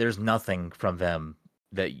there's nothing from them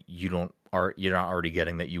that you're not already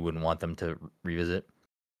getting that you wouldn't want them to revisit.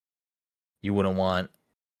 You wouldn't want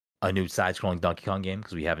a new side-scrolling Donkey Kong game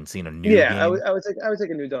because we haven't seen a new. Yeah, game. I would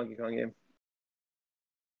take a new Donkey Kong game,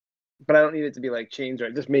 but I don't need it to be like chains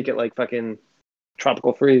or just make it like fucking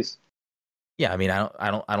Tropical Freeze. Yeah, I mean,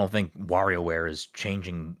 I don't think WarioWare is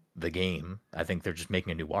changing the game. I think they're just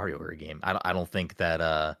making a new WarioWare game. I don't think that.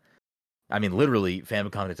 I mean, literally,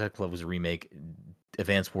 Famicom Detective Club was a remake.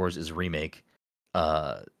 Advance Wars is a remake.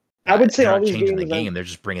 I would say they're all not these changing games the game. They're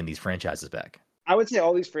just bringing these franchises back. I would say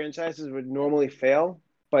all these franchises would normally fail,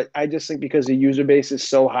 but I just think because the user base is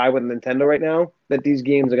so high with Nintendo right now that these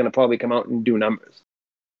games are going to probably come out and do numbers.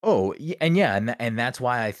 Oh, and that's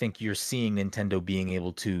why I think you're seeing Nintendo being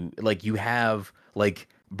able to, like, you have like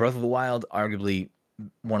Breath of the Wild, arguably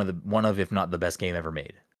one of if not the best game ever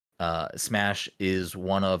made. Smash is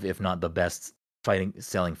one of if not the best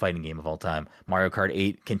selling fighting game of all time. Mario Kart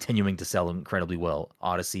 8 continuing to sell incredibly well.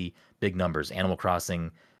 Odyssey, big numbers. Animal Crossing,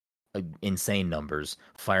 insane numbers.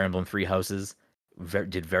 Fire Emblem Three Houses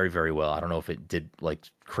did very, very well. I don't know if it did like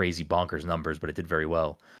crazy bonkers numbers, but it did very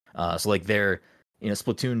well. So like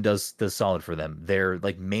Splatoon does solid for them. Their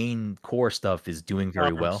like main core stuff is doing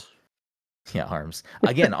very well. Yeah, ARMS.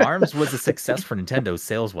 Again, ARMS was a success for Nintendo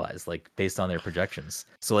sales-wise, like based on their projections.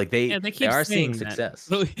 So like they are seeing success.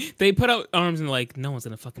 So they put out ARMS and like no one's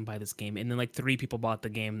gonna fucking buy this game, and then like 3 people bought the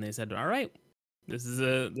game, and they said, "All right, this is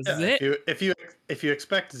it." If you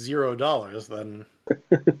expect $0, then.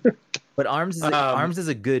 But ARMS is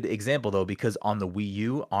a good example though, because on the Wii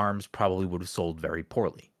U, ARMS probably would have sold very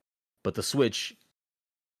poorly, but the Switch.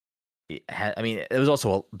 It was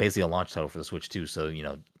also basically a launch title for the Switch too, so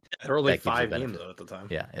there were only 5 games at the time.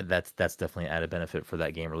 Yeah, that's definitely an added benefit for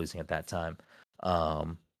that game releasing at that time.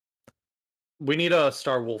 We need a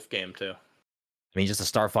Star Wolf game too. I mean, just a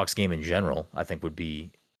Star Fox game in general, I think would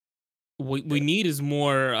be. We need is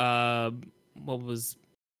more. What was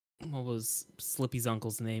Slippy's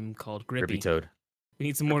uncle's name called? Grippy Toad. We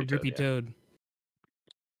need some more Grippy Toad.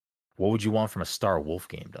 What would you want from a Star Wolf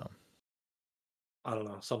game, Dom? I don't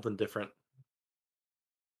know, something different.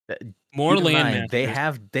 More land. They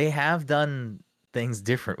have done things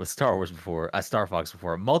different with Star Fox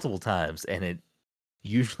before, multiple times, and it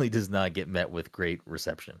usually does not get met with great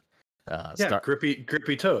reception.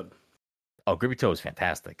 Grippy Toad. Oh, Grippy Toad is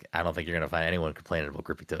fantastic. I don't think you're gonna find anyone complaining about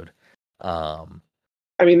Grippy Toad.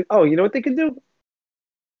 I mean, oh, you know what they could do?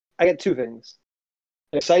 I got two things: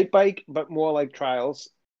 a Excite Bike, but more like trials,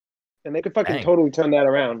 and they could fucking Dang. totally turn that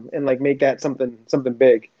around and like make that something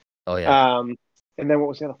big. Oh yeah. And then what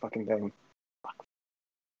was the other fucking thing?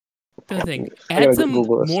 The other thing, I gotta add some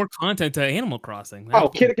Google this. more content to Animal Crossing. Oh,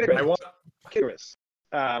 Kid I want. Icarus.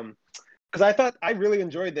 Because I thought I really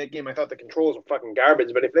enjoyed that game. I thought the controls were fucking garbage,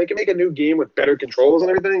 but if they can make a new game with better controls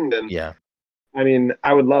and everything, then Yeah. I mean,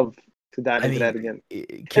 I would love to dive into that again.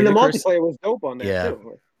 And the multiplayer was dope on that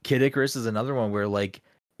too. Kid Icarus is another one where like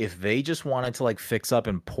if they just wanted to like fix up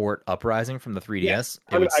and port Uprising from the 3DS,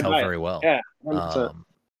 it would sell very well. Yeah, 100%.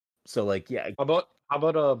 So like yeah, How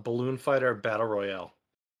about a Balloon Fighter Battle Royale?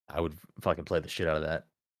 I would fucking play the shit out of that.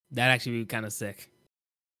 That'd actually be kind of sick.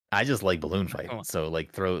 I just like Balloon Fight, so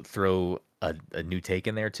like throw a new take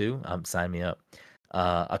in there too. Sign me up.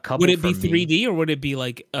 A couple. Would it be 3D or would it be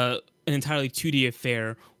like an entirely 2D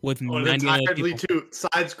affair with 99 entirely people?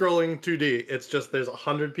 Side-scrolling 2D. It's just there's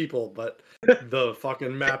 100 people, but the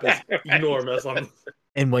fucking map is enormous.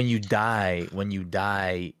 And when you die,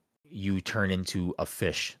 you turn into a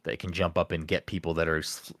fish that can jump up and get people that are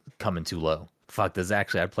coming too low. Fuck,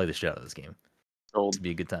 I'd play the shit out of this game. It'd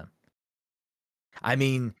be a good time. I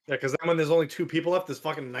mean, yeah, because then when there's only 2 people left, there's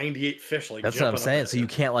fucking 98 fish. Like that's what I'm saying. So you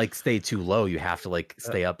can't like stay too low. You have to like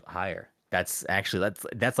stay up higher. That's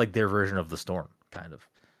like their version of the storm, kind of.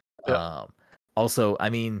 Yeah. Also, I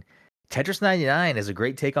mean, Tetris 99 is a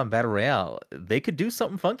great take on Battle Royale. They could do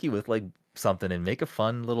something funky with like something and make a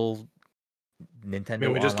fun little Nintendo. I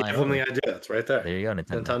mean, we just gave them the idea. It's right there. There you go,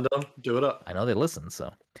 Nintendo. Do it up. I know they listen.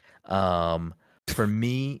 So, for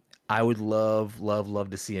me, I would love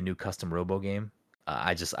to see a new custom Robo game.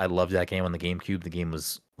 I loved that game on the GameCube. The game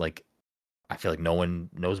was like, I feel like no one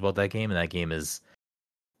knows about that game, and that game is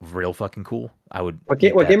real fucking cool. I would. What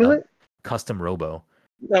game is it? Custom Robo.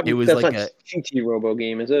 It was like a GT Robo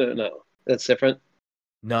game, is it? No, that's different.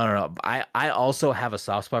 No. I also have a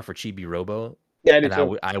soft spot for Chibi Robo. Yeah, I do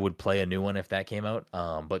too. I would play a new one if that came out.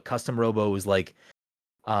 But Custom Robo was like,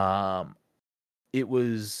 it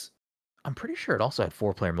was. I'm pretty sure it also had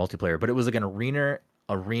 4-player multiplayer, but it was like an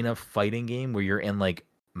arena fighting game where you're in like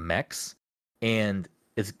mechs, and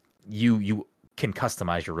it's you can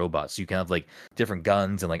customize your robots. So you can have like different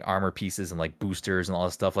guns and like armor pieces and like boosters and all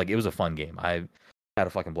that stuff. Like it was a fun game. I had a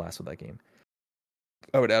fucking blast with that game.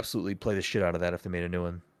 I would absolutely play the shit out of that if they made a new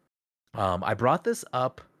one. I brought this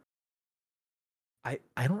up. I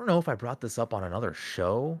don't know if I brought this up on another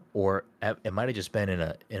show or it might have just been in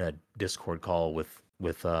a Discord call with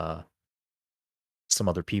some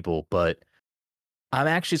other people, but I'm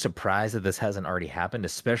actually surprised that this hasn't already happened,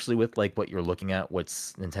 especially with like what you're looking at,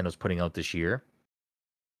 what's Nintendo's putting out this year.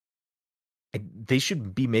 They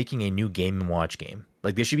should be making a new Game & Watch game.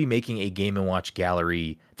 Like they should be making a Game & Watch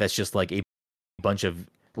gallery that's just like a bunch of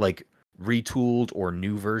like retooled or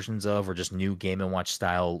new versions of, or just new Game & Watch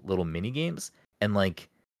style little mini games, and like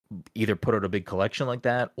either put out a big collection like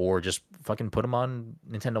that or just fucking put them on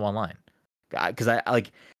Nintendo Online. Because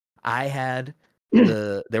I had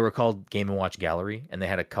they were called Game & Watch Gallery, and they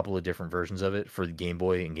had a couple of different versions of it for the Game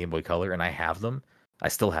Boy and Game Boy Color, and I have them. I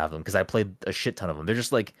still have them because I played a shit ton of them. They're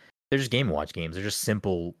just Game & Watch games. They're just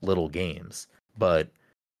simple little games, but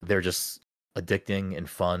they're just addicting and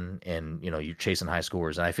fun, and you're chasing high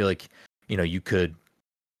scores. And I feel like you could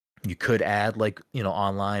add like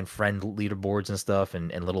online friend leaderboards and stuff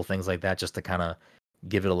and little things like that just to kind of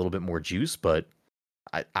give it a little bit more juice. But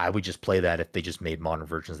I would just play that if they just made modern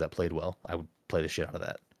versions that played well. I would play the shit out of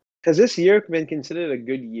that. Has this year been considered a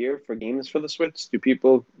good year for games for the Switch? Do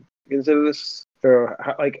people consider this, or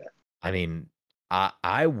like? I mean,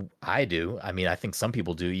 I do. I mean, I think some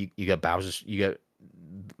people do. You got Bowser's, you got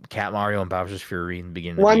Cat Mario and Bowser's Fury in the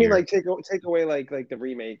beginning. Well, of the year. Like take away like the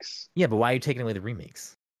remakes. Yeah, but why are you taking away the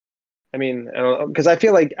remakes? I mean, I don't know, because I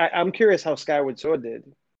feel like I'm curious how Skyward Sword did.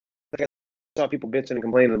 Like I saw people bitching and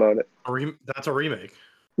complaining about it. That's a remake.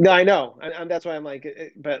 No, I know, and that's why I'm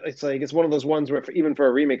like, but it's like it's one of those ones where even for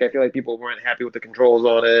a remake, I feel like people weren't happy with the controls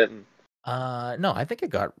on it. And... no, I think it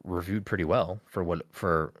got reviewed pretty well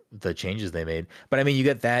for the changes they made. But I mean, you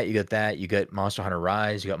get that, Monster Hunter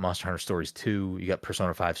Rise, you got Monster Hunter Stories 2, you got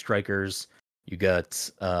Persona 5 Strikers, you got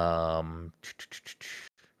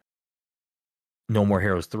No More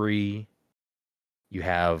Heroes 3. You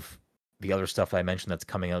have the other stuff I mentioned that's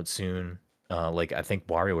coming out soon. Like I think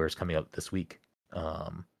WarioWare is coming out this week.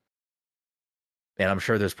 And I'm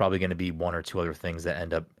sure there's probably going to be one or two other things that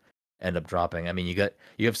end up dropping. I mean,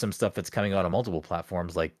 you have some stuff that's coming out on multiple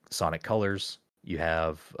platforms like Sonic Colors. You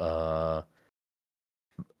have the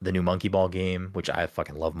new Monkey Ball game, which I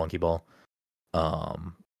fucking love Monkey Ball. I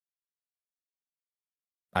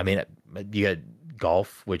mean, you got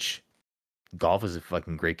golf, which golf is a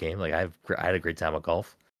fucking great game. Like I had a great time with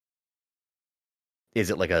golf. Is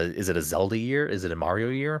it a Zelda year? Is it a Mario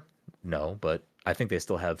year? No, but I think they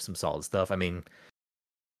still have some solid stuff. I mean,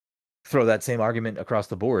 throw that same argument across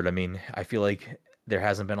the board. I mean, I feel like there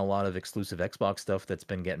hasn't been a lot of exclusive Xbox stuff that's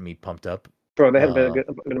been getting me pumped up. Bro, there hasn't been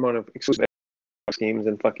a good amount of exclusive Xbox games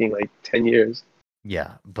in fucking like 10 years.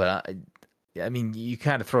 Yeah, but I mean, you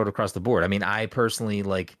kind of throw it across the board. I mean, I personally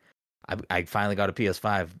like. I finally got a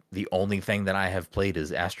PS5. The only thing that I have played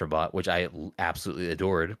is Astrobot, which I absolutely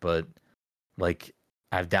adored. But like,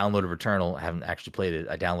 I've downloaded Returnal. I haven't actually played it.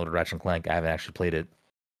 I downloaded Ratchet and Clank. I haven't actually played it.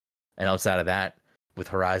 And outside of that, with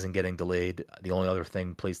Horizon getting delayed, the only other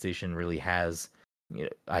thing PlayStation really has, you know,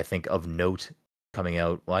 I think of note coming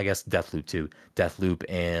out. Well, I guess Deathloop too. Deathloop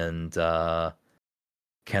and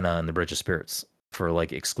Kenna and the Bridge of Spirits for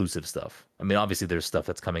like exclusive stuff. I mean, obviously there's stuff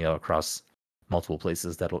that's coming out across multiple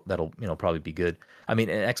places that'll probably be good. I mean,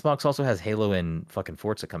 and Xbox also has Halo and fucking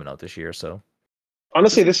Forza coming out this year. So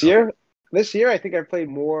honestly, this year I think I've played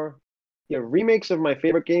more remakes of my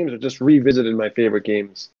favorite games or just revisited my favorite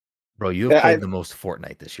games. Bro, you have played the most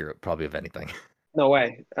Fortnite this year, probably of anything. No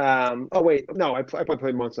way. Oh wait, no, I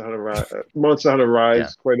played Monster Hunter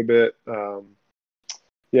Rise quite a bit.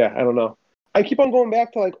 Yeah, I don't know. I keep on going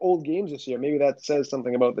back to like old games this year. Maybe that says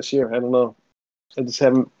something about this year. I don't know. There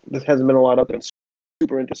hasn't been a lot up there I'm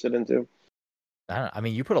super interested into. I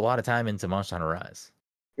mean, you put a lot of time into Monster Hunter Rise.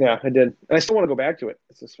 Yeah, I did. And I still want to go back to it.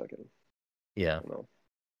 It's just fucking. Yeah.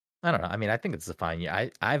 I don't know. I mean, I think it's a fine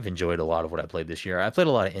year. I've enjoyed a lot of what I played this year. I played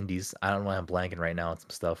a lot of indies. I don't know why I'm blanking right now on some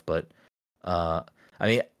stuff, but I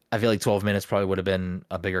mean, I feel like 12 minutes probably would have been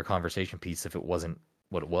a bigger conversation piece if it wasn't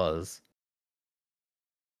what it was.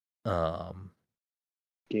 Game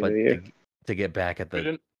but of the year. to get back at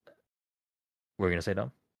the. What were you gonna say,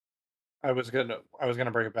 Dom? I was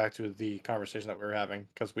gonna bring it back to the conversation that we were having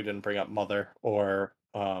because we didn't bring up Mother or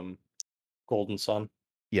Golden Sun.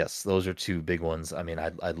 Yes, those are two big ones. I mean,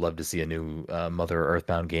 I'd love to see a new Mother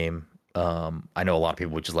Earthbound game. I know a lot of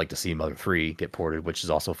people would just like to see Mother 3 get ported, which is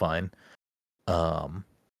also fine.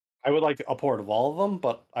 I would like a port of all of them,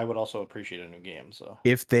 but I would also appreciate a new game. So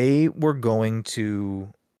if they were going to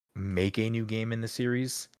make a new game in the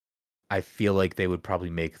series, I feel like they would probably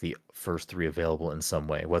make the first 3 available in some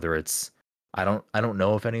way. Whether it's I don't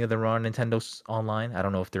know if any of them are on Nintendo's online. I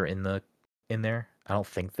don't know if they're in there. I don't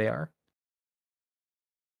think they are.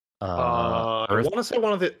 I want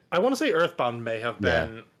to say Earthbound may have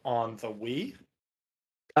been on the Wii.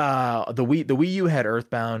 The Wii U had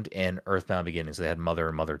Earthbound and Earthbound Beginnings. They had Mother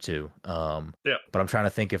and Mother 2. But I'm trying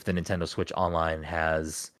to think if the Nintendo Switch Online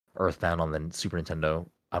has Earthbound on the Super Nintendo.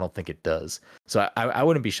 I don't think it does. So I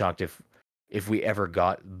wouldn't be shocked if we ever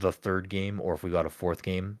got the 3rd game or if we got a 4th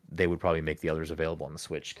game, they would probably make the others available on the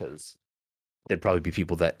Switch because there'd probably be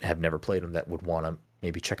people that have never played them that would want to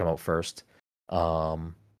maybe check them out first.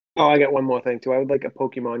 I got one more thing too. I would like a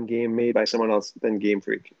Pokemon game made by someone else than Game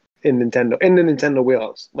Freak in the Nintendo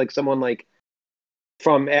wheelhouse, like someone like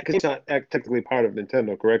from. Cause it's not technically part of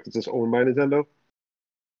Nintendo, correct? It's just owned by Nintendo.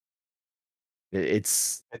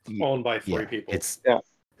 It's owned by 3 people.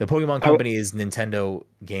 The Pokemon company is Nintendo,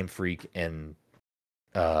 Game Freak, and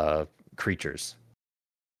Creatures.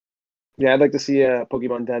 Yeah, I'd like to see a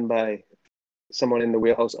Pokemon done by someone in the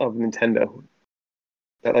wheelhouse of Nintendo.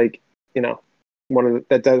 That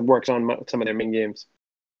that works on some of their main games.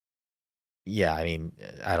 Yeah, I mean,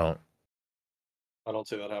 I don't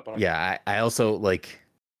see that happening. Yeah, I also like.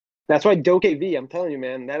 That's why Dokkan V. I'm telling you,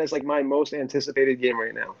 man, that is like my most anticipated game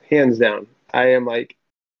right now, hands down. I am like,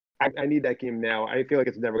 I need that game now. I feel like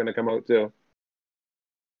it's never going to come out too.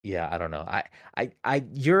 Yeah, I don't know.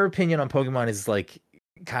 Your opinion on Pokemon is like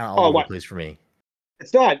kind of all over the place for me.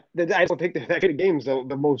 It's not. I don't think that good games, the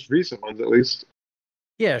most recent ones, at least.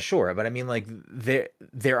 Yeah, sure, but I mean, like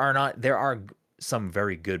there are some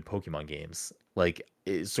very good Pokemon games. Like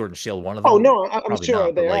is Sword and Shield one of them? Oh no, I'm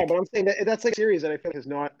sure they are, but I'm saying that's like a series that I feel like has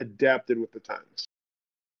not adapted with the times.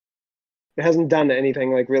 It hasn't done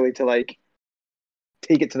anything like really to like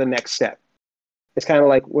take it to the next step. It's kind of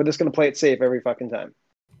like we're just gonna play it safe every fucking time.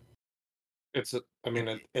 It's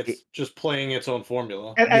just playing its own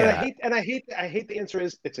formula. And I hate the answer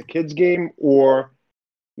is it's a kid's game or.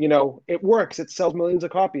 It works. It sells millions of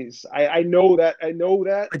copies. I know that.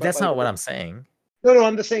 But that's not what I'm saying. No,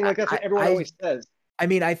 I'm just saying like that's what everyone always says. I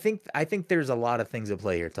mean, I think there's a lot of things at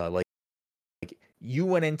play here, Todd. Like you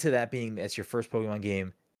went into that being that's your first Pokemon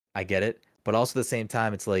game. I get it, but also at the same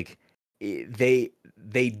time, it's like they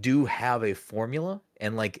do have a formula,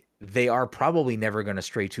 and like they are probably never going to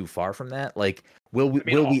stray too far from that. Like, will we?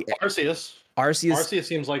 Arceus. Arceus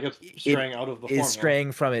seems like it's straying out of the formula. Is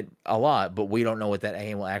straying from it a lot, but we don't know what that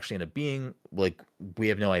game will actually end up being. Like, we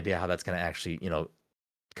have no idea how that's going to actually,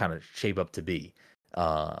 kind of shape up to be.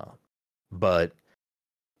 But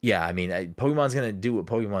yeah, I mean, Pokemon's going to do what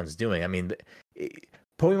Pokemon's doing. I mean,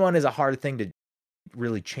 Pokemon is a hard thing to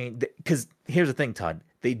really change, because here's the thing, Todd.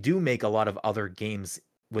 They do make a lot of other games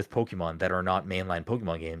with Pokemon that are not mainline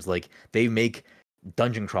Pokemon games. Like, they make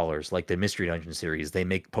dungeon crawlers, like the Mystery Dungeon series. They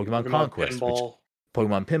make Pokemon Conquest,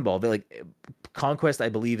 Pokemon Pinball. They like Conquest, I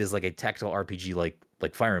believe, is like a tactical RPG,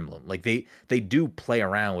 like Fire Emblem. Like they do play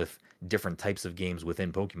around with different types of games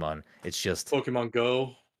within Pokemon. It's just Pokemon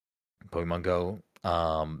Go.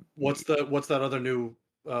 What's that other new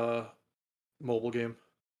mobile game?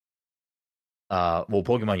 Well,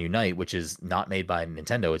 Pokemon Unite, which is not made by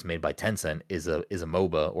Nintendo, it's made by Tencent, is a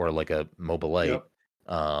MOBA, or like a MOBA Lite. Yep.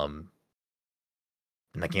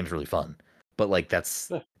 And that game's really fun. But like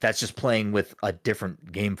that's just playing with a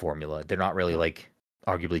different game formula. They're not really like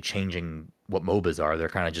arguably changing what MOBAs are. They're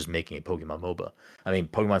kind of just making a Pokemon MOBA. I mean,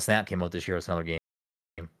 Pokemon Snap came out this year. It's another game.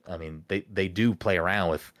 I mean, they do play around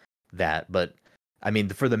with that. But I mean,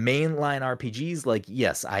 for the mainline RPGs, like,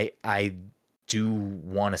 yes, I do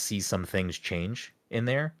want to see some things change in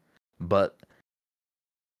there, but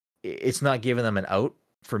it's not giving them an out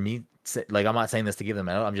for me. Like, I'm not saying this to give them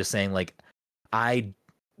an out. I'm just saying, like, I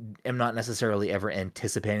am not necessarily ever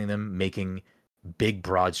anticipating them making big,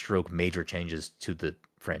 broad stroke, major changes to the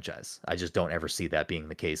franchise. I just don't ever see that being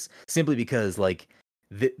the case, simply because, like,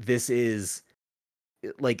 this is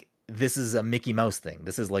a Mickey Mouse thing.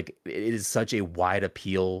 This is like, it is such a wide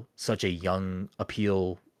appeal, such a young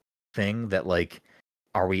appeal thing that, like,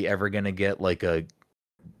 are we ever going to get like a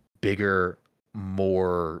bigger,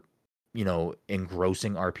 more,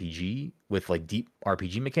 engrossing RPG with like deep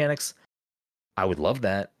RPG mechanics? I would love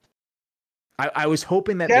that. I was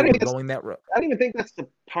hoping that they were going that route. I don't even think that's the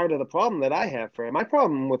part of the problem that I have for it. My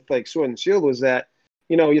problem with like Sword and Shield was that,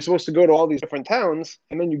 you're supposed to go to all these different towns,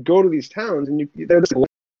 and then you go to these towns and they're just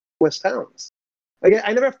West towns. Like,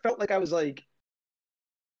 I never felt like I was like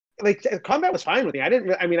combat was fine with me.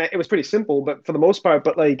 It was pretty simple, but for the most part,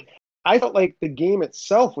 but like, I felt like the game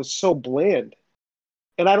itself was so bland.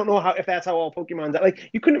 And I don't know if that's how all Pokemon's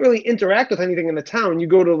like, you couldn't really interact with anything in the town. You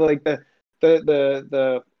go to like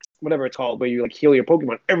the whatever it's called, where you like heal your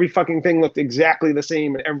Pokemon. Every fucking thing looked exactly the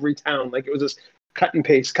same in every town. Like, it was just cut and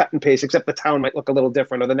paste, except the town might look a little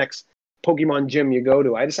different, or the next Pokemon gym you go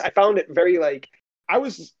to. I found it very like, I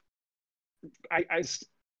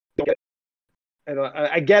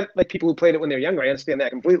get like people who played it when they were younger. I understand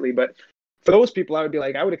that completely, but for those people, I would be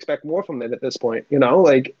like, I would expect more from it at this point.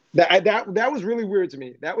 Like that was really weird to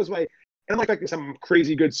me. That was my, I'm like some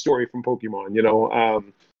crazy good story from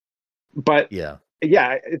Pokemon, but yeah,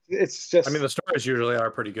 it's just. I mean, the stories usually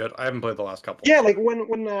are pretty good. I haven't played the last couple. Yeah, like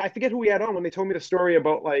when I forget who we had on when they told me the story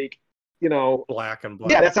about like Black and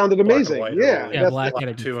Black. Yeah, that sounded amazing. Yeah, Black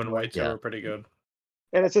and 2 and White 2 are pretty good.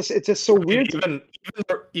 And it's just so weird.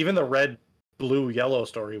 Even the Red, Blue, Yellow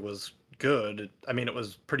story was good. I mean, it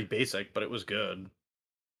was pretty basic, but it was good.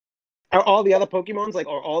 Are all the other Pokemons, like,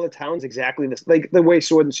 are all the towns exactly this, like the way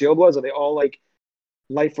Sword and Shield was? Are they all like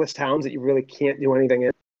lifeless towns that you really can't do anything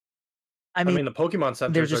in? I mean, the Pokemon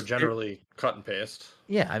centers are generally cut and paste.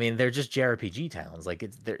 Yeah, I mean, they're just JRPG towns. Like,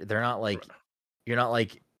 they're not like, you're not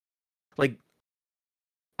like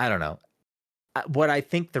I don't know. What I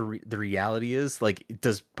think the reality is, like,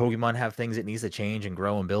 does Pokemon have things it needs to change and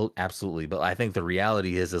grow and build? Absolutely. But I think the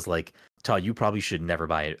reality is like, Todd, you probably should never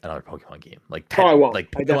buy another Pokemon game. Like,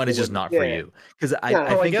 Pokemon is just not for you. Because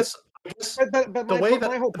I guess the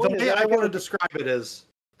way I want to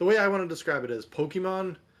describe it is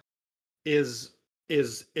Pokemon is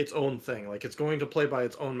its own thing. Like, it's going to play by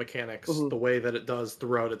its own mechanics the way that it does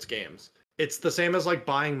throughout its games. It's the same as like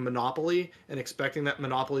buying Monopoly and expecting that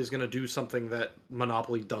Monopoly is going to do something that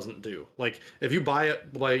Monopoly doesn't do. Like, if you buy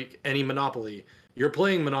it like any Monopoly, you're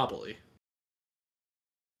playing Monopoly.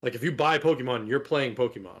 Like, if you buy Pokemon, you're playing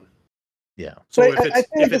Pokemon. Yeah. So I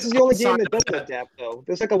think this is the only game that doesn't adapt, though.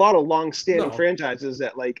 There's like a lot of long-standing franchises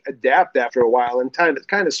that like adapt after a while and kind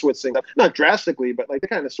of switch things up. Not drastically, but like they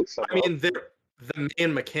kind of switch stuff up. I mean, the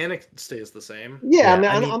main mechanic stays the same. Yeah,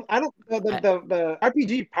 I don't. The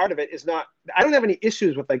RPG part of it is not. I don't have any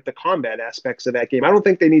issues with like the combat aspects of that game. I don't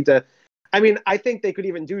think they need to. I mean, I think they could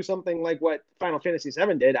even do something like what Final Fantasy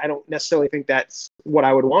VII did. I don't necessarily think that's what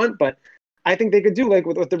I would want, but I think they could do like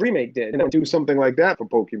what the remake did, do something like that for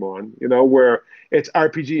Pokemon, where it's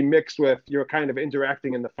RPG mixed with you're kind of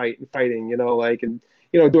interacting in the fight and fighting,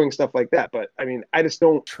 doing stuff like that. But I mean, I just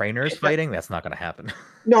don't. Trainers fighting? That's not going to happen.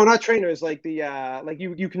 No, not trainers. Like the like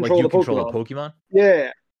you control the Pokemon. Pokemon.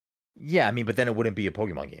 Yeah. Yeah, I mean, but then it wouldn't be a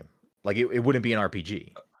Pokemon game. Like it wouldn't be an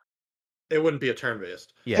RPG. It wouldn't be a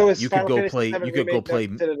turn-based. Yeah, So is you could Final go Fantasy play. VII You could go Remake not play.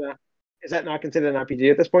 considered is that not considered an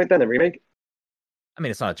RPG at this point? Then the remake. I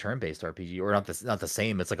mean, it's not a turn-based RPG, or not the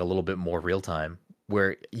same. It's like a little bit more real time,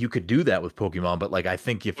 where you could do that with Pokemon. But like, I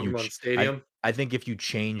think if Pokemon Stadium. I think if you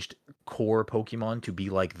changed core Pokemon to be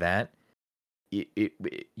like that,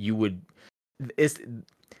 you would. It's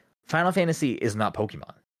Final Fantasy is not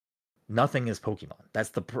Pokemon. Nothing is Pokemon. That's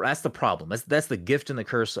the problem. That's the gift and the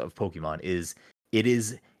curse of Pokemon. It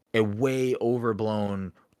is a way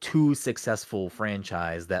overblown, too successful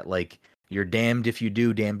franchise that like you're damned if you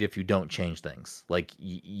do, damned if you don't change things. Like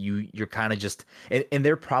you're kind of just and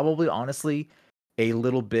they're probably honestly a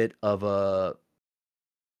little bit of a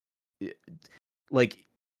like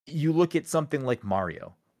you look at something like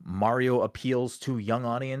Mario. Mario appeals to young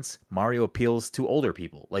audience. Mario appeals to older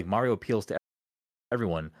people. Like Mario appeals to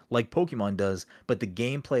everyone, like Pokemon does. But the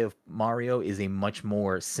gameplay of Mario is a much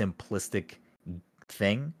more simplistic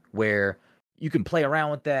thing where you can play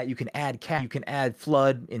around with that. You can add you can add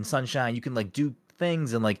Flood in Sunshine. You can like do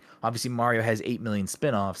things, and like obviously Mario has 8 million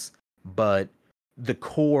spin-offs, but the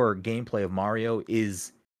core gameplay of Mario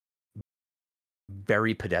is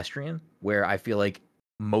very pedestrian, where I feel like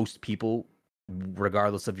most people,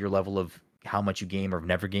 regardless of your level of how much you game or have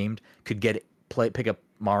never gamed, could pick up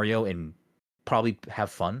Mario and probably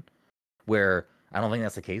have fun. Where I don't think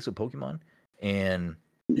that's the case with Pokemon. And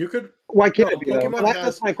you could. Why can't it be?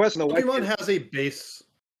 That's my question. Though. Pokemon has a base.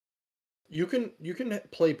 You can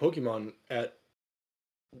play Pokemon at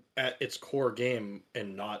its core game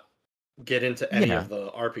and not get into any of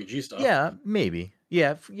the RPG stuff. Yeah, maybe.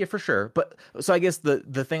 Yeah, for sure. But so I guess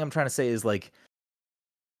the thing I'm trying to say is like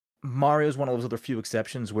Mario is one of those other few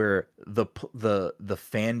exceptions where the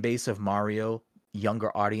fan base of Mario,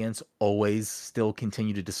 younger audience, always still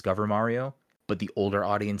continue to discover Mario, but the older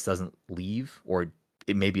audience doesn't leave, or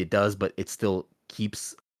maybe it does, but it still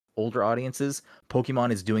keeps older audiences.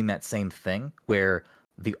 Pokemon is doing that same thing where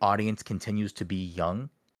the audience continues to be young.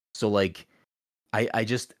 So like I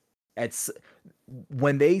just it's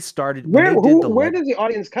when they started where does the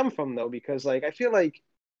audience come from though? Because like I feel like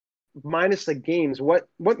minus the games, what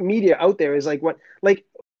media out there is like what like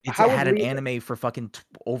it's had an anime for fucking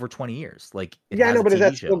over 20 years. Like yeah, I know, but is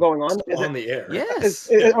that still going on? Is on the air? Yes.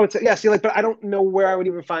 Yeah. See, like, but I don't know where I would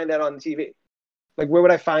even find that on TV. Like, where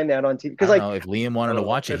would I find that on TV? Because like, if Liam wanted to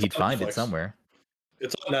watch it, he'd find it somewhere.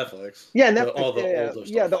 It's on Netflix. Yeah, Netflix. All the older stuff.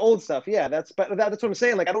 Yeah, the old stuff. Yeah, that's what I'm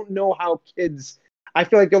saying. Like, I don't know how kids. I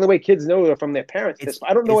feel like the only way kids know are from their parents.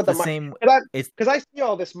 I don't know what the same because I see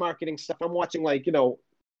all this marketing stuff. I'm watching like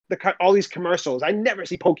all these commercials. I never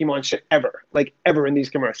see Pokemon shit ever in these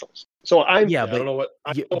commercials. So I don't know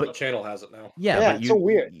what channel has it now. Yeah, but it's so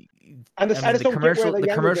weird. I just don't get where the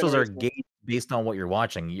commercials are gauged based on what you're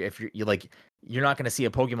watching. If you're not going to see a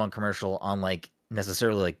Pokemon commercial on like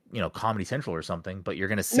necessarily like Comedy Central or something, but you're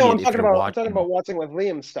going to see. No, I'm talking about watching with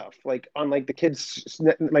Liam stuff, like on like the kids,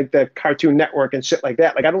 like the Cartoon Network and shit like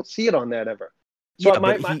that. Like I don't see it on that ever. So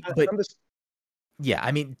yeah,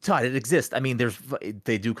 I mean, Todd, it exists. I mean,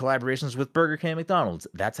 they do collaborations with Burger King and McDonald's.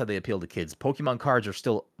 That's how they appeal to kids. Pokemon cards are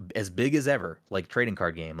still as big as ever, like trading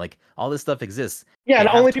card game. Like all this stuff exists. Yeah,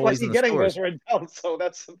 the only people I see getting those are adults. So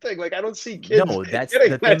that's the thing. Like I don't see kids. No, that's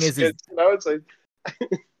the thing. It's like.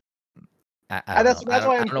 I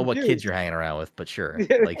don't know what kids you're hanging around with, but sure.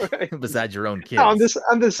 Like right. Besides your own kids. No, I'm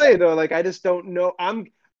just saying though. Like I just don't know.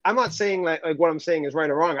 I'm not saying like what I'm saying is right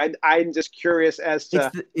or wrong. I'm just curious as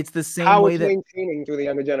to it's the same how way it's maintaining through the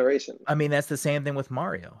younger generation. I mean, that's the same thing with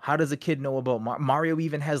Mario. How does a kid know about Mario?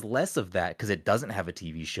 Even has less of that because it doesn't have a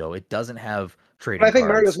TV show. It doesn't have trading. But I think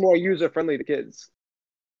cards. Mario's more user friendly to kids.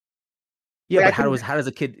 Yeah, like, but how does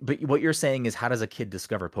a kid? But what you're saying is, how does a kid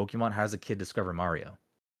discover Pokemon? How does a kid discover Mario?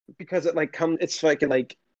 Because it it's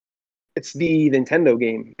like it's the Nintendo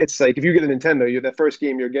game. It's like if you get a Nintendo, the first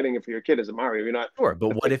game you're getting it for your kid is a Mario. You're not sure.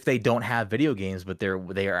 But what if they don't have video games, but they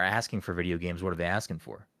are asking for video games? What are they asking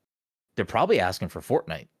for? They're probably asking for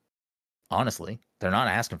Fortnite. Honestly, they're not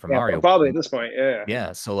asking for Mario. Probably at this point, yeah.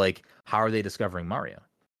 Yeah. So like, how are they discovering Mario?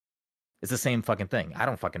 It's the same fucking thing. I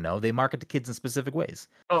don't fucking know. They market to kids in specific ways.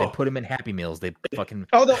 They put them in Happy Meals. They fucking.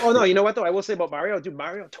 Oh no! You know what though? I will say about Mario, dude.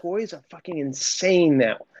 Mario toys are fucking insane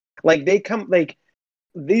now. Like they come like.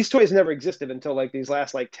 These toys never existed until like these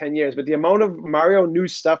last like 10 years, but the amount of Mario new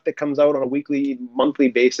stuff that comes out on a weekly, monthly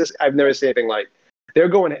basis, I've never seen anything like.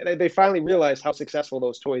 They finally realized how successful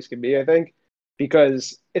those toys can be, I think,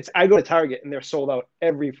 because I go to Target and they're sold out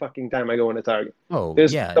every fucking time I go into Target. Oh,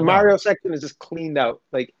 yeah. The Mario section is just cleaned out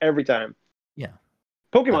like every time. Yeah.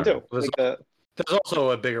 Pokemon too. There's also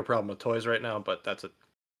a bigger problem with toys right now, but that's a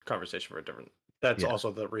conversation for a different That's Yeah.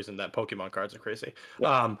 also the reason that Pokemon cards are crazy.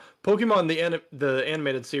 Yeah. Pokemon the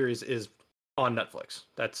animated series is on Netflix.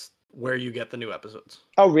 That's where you get the new episodes.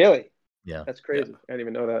 Oh, really? Yeah. That's crazy. I didn't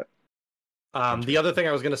even know that. The other thing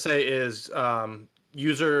I was gonna say is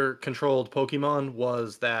user-controlled Pokemon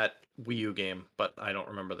was that Wii U game, but I don't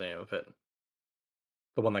remember the name of it.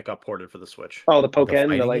 The one that got ported for the Switch. Oh, the The Pokken,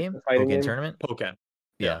 fighting the like game, the fighting Pokken game. tournament. Pokken.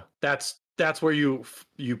 Yeah. That's where you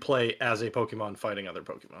play as a Pokemon fighting other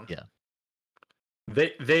Pokemon. Yeah.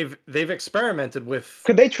 They've experimented with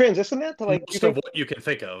Could they transition that to like? most of what you can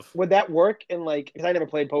think of. Would that work in like? Because I never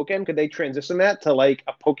played Pokken. Could they transition that to like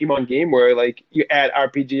a Pokemon game where like you add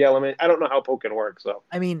RPG element? I don't know how Pokken works. So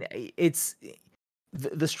I mean, it's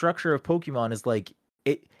the structure of Pokemon is like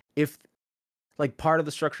if like part of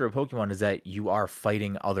the structure of Pokemon is that you are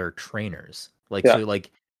fighting other trainers. Like Yeah. so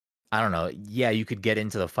like I don't know. Yeah, you could get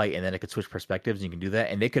into the fight and then it could switch perspectives and you can do that.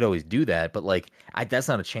 And they could always do that, but like that's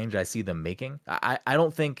not a change I see them making. I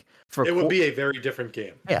don't think for It would be a very different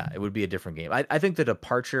game. Yeah, it would be a different game. I think the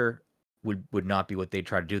departure would not be what they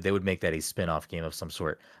try to do. They would make that a spin-off game of some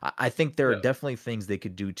sort. I think there are definitely things they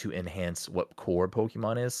could do to enhance what core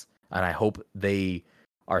Pokemon is. And I hope they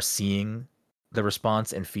are seeing the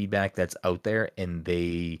response and feedback that's out there and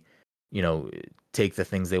they, take the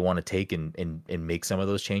things they want to take and make some of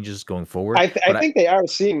those changes going forward. I think they are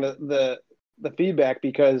seeing the feedback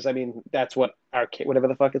because I mean that's what whatever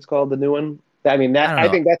the fuck it's called, the new one. I mean that I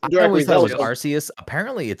think that's a direct always thought it was result. Arceus.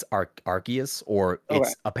 Apparently it's Arceus, or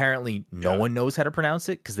it's apparently no one knows how to pronounce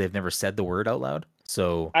it because they've never said the word out loud.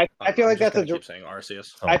 So I feel like that's keep saying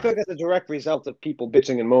Arceus. I feel like that's a direct result of people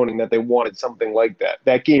bitching and moaning that they wanted something like that.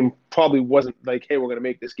 That game probably wasn't like, hey, we're going to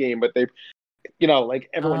make this game, but they, like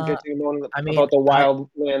everyone bitching and moaning about the wild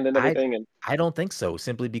land and everything. And I don't think so.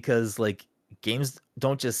 Simply because like games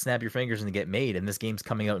don't just snap your fingers and get made. And this game's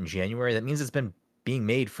coming out in January. That means it's been being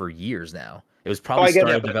made for years now. It was probably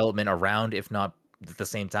started development around, if not at the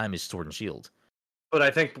same time as Sword and Shield. But I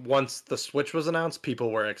think once the Switch was announced,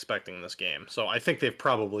 people were expecting this game. So I think they've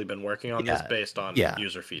probably been working on this based on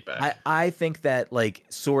user feedback. I think that like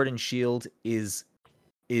Sword and Shield is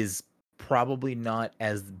probably not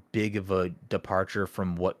as big of a departure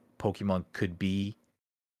from what Pokemon could be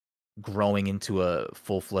growing into a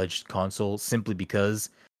full-fledged console, simply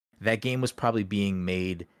because that game was probably being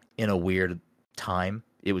made in a weird time.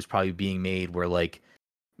 It was probably being made where like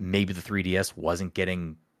maybe the 3DS wasn't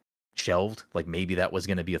getting shelved. Like maybe that was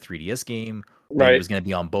going to be a 3DS game. Maybe it was going to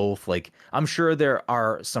be on both. Like I'm sure there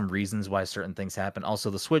are some reasons why certain things happen.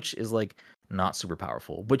 Also, the Switch is like not super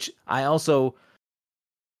powerful, which I also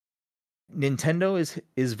Nintendo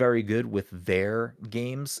is very good with their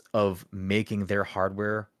games of making their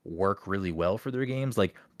hardware work really well for their games.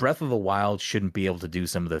 Like Breath of the Wild shouldn't be able to do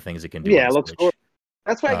some of the things it can do. Yeah, it looks cool.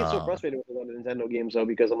 That's why I get so frustrated with a lot of Nintendo games, though,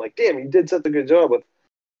 because I'm like, damn, you did such a good job with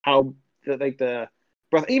how the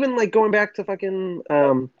Breath, even like going back to fucking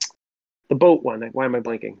the boat one. Why am I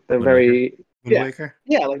blanking? The Wind Waker?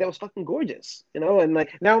 Yeah, like that was fucking gorgeous, And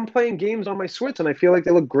like now I'm playing games on my Switch and I feel like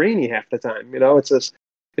they look grainy half the time. It's just.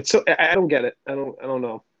 It's so I don't get it. I don't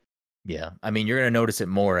know. Yeah, I mean, you're gonna notice it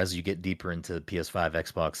more as you get deeper into PS5,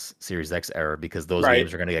 Xbox Series X era because those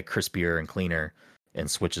games are gonna get crispier and cleaner, and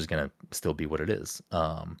Switch is gonna still be what it is.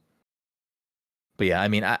 But yeah, I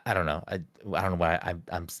mean, I don't know. I don't know why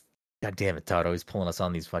I'm. God damn it, Todd, always pulling us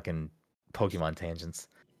on these fucking Pokemon tangents.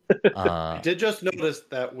 I did just notice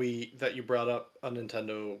that you brought up a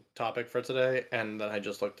Nintendo topic for today, and then I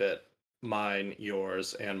just looked at mine,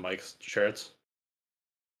 yours, and Mike's shirts.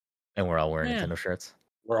 And we're all wearing Nintendo shirts.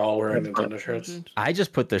 We're all wearing Nintendo shirts. I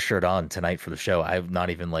just put this shirt on tonight for the show. I'm not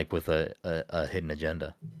even like with a hidden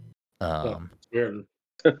agenda. Weird.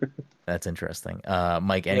 That's interesting.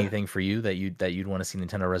 Mike, anything for you that you'd want to see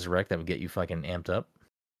Nintendo resurrect that would get you fucking amped up?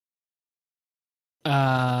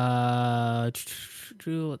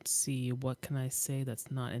 Let's see. What can I say that's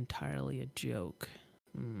not entirely a joke?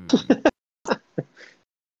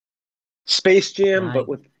 Space Jam, but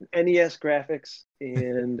with NES graphics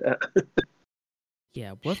and.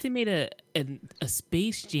 Yeah, what if they made a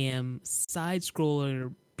Space Jam side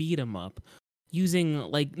scroller beat 'em up using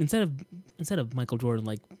like instead of Michael Jordan,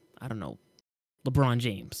 like I don't know, LeBron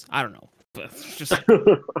James. I don't know, but just off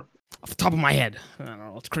the top of my head, I don't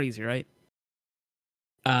know. It's crazy, right?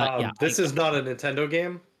 This is not a Nintendo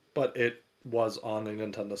game, but it was on a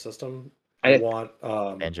Nintendo system. I want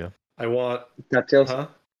Banjo. I want DuckTales. Huh?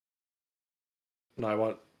 No, I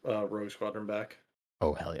want Rogue Squadron back.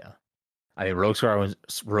 Oh hell yeah! I mean, Rogue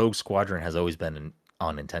Squadron has always been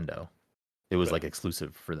on Nintendo. It was like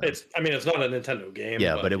exclusive for them. It's not a Nintendo game.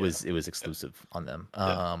 Yeah, but it was exclusive on them.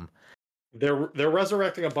 They're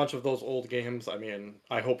resurrecting a bunch of those old games. I mean,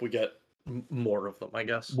 I hope we get more of them, I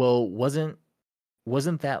guess. Well, wasn't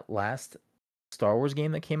that last Star Wars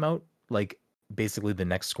game that came out like basically the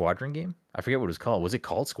next Squadron game? I forget what it was called. Was it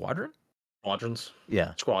called Squadron? Squadrons.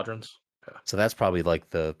 Yeah. Squadrons. Yeah. So that's probably like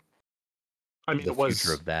the it was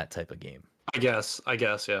future of that type of game. I guess,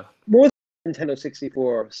 yeah. What was the Nintendo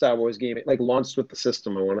 64 Star Wars game? It like launched with the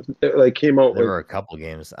system. I want to. It like came out. There with... were a couple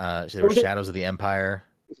games. There was Shadows of the Empire.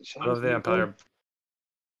 Shadows of the Empire.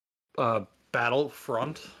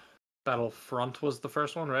 Battlefront. Battlefront was the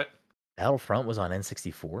first one, right? Battlefront was on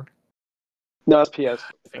N64. No, it's PS.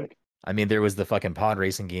 I think. I mean, there was the fucking pod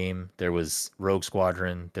racing game. There was Rogue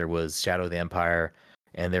Squadron. There was Shadow of the Empire,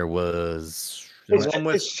 and there was. Is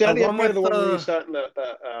Shadow of the Empire the one where you start in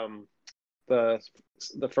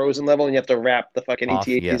the Frozen level and you have to wrap the fucking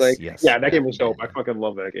AT-AT yes, Yeah, that game was dope. I fucking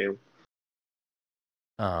love that game.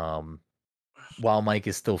 While Mike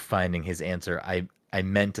is still finding his answer, I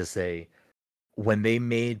meant to say when they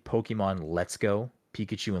made Pokemon Let's Go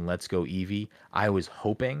Pikachu and Let's Go Eevee, I was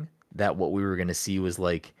hoping that what we were going to see was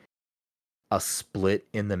like a split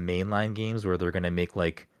in the mainline games where they're going to make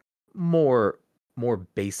like more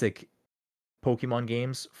basic Pokemon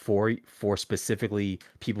games for specifically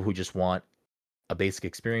people who just want a basic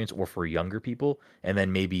experience, or for younger people, and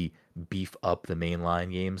then maybe beef up the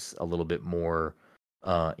mainline games a little bit more,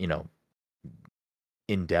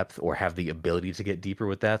 in depth, or have the ability to get deeper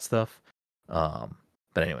with that stuff. But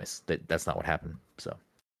anyways, that's not what happened. So,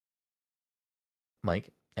 Mike,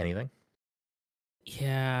 anything?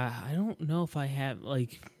 Yeah, I don't know if I have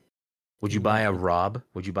like. Would you buy a Rob?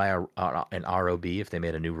 Would you buy an ROB if they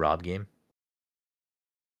made a new Rob game?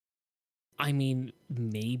 I mean,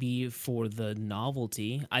 maybe for the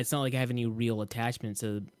novelty. It's not like I have any real attachment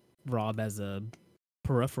to Rob as a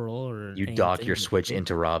peripheral or. You dock your Switch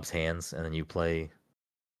into Rob's hands, and then you play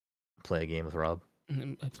a game with Rob.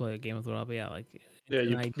 I play a game with Rob, yeah. Like,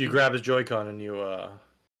 yeah, you grab his Joy-Con and you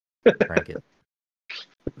crank it.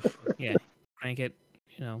 Yeah, crank it.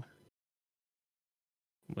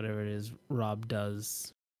 Whatever it is Rob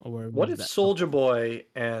does. Or what if Soldier Boy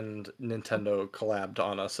and Nintendo collabed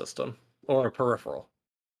on a system or a peripheral?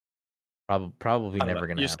 Probably never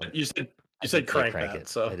gonna happen. You said crank it.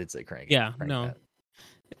 So I did say crank it. Yeah, crank no.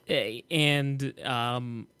 that. And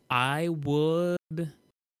I would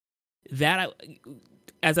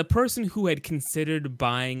as a person who had considered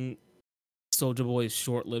buying Soldier Boy's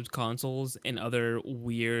short-lived consoles and other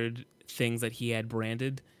weird things that he had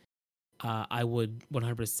branded, I would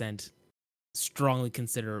 100% strongly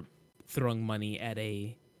consider throwing money at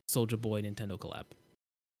a Soldier Boy Nintendo collab.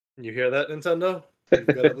 You hear that, Nintendo? You've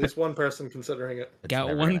got at least one person considering it.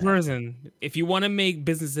 Got one person. If you want to make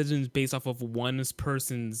business decisions based off of one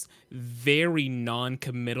person's very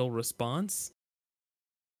non-committal response,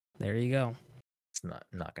 there you go. It's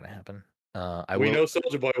not gonna happen. We know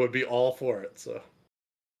Soldier Boy would be all for it. So.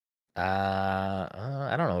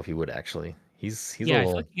 I don't know if he would actually. He's a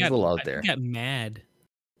little out there. He got mad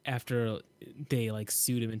after they like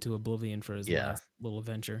sued him into oblivion for his last little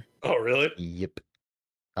venture. Oh, really? Yep.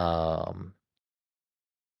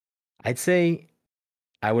 I'd say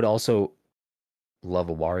I would also love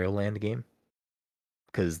a Wario Land game,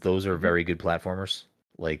 because those are very good platformers.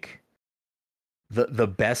 Like the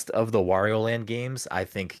best of the Wario Land games, I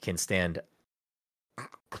think, can stand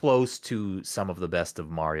close to some of the best of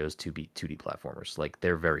Mario's 2D platformers. Like,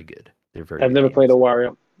 they're very good. I've never played a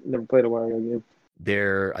Wario. Never played a Wario game.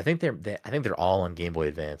 I think they're all on Game Boy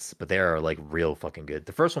Advance, but they are like real fucking good.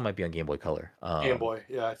 The first one might be on Game Boy Color. Game Boy,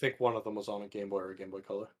 yeah, I think one of them was on a Game Boy or a Game Boy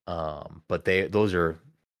Color. But those are,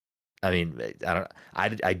 I mean,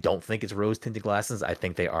 I don't think it's rose tinted glasses. I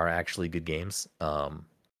think they are actually good games.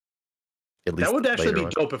 At least that would actually be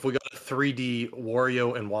dope if we got a 3D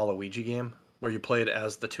Wario and Waluigi game where you played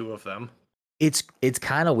as the two of them. It's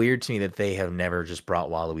kind of weird to me that they have never just brought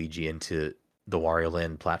Waluigi into the Wario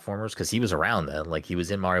Land platformers, because he was around then. Like, he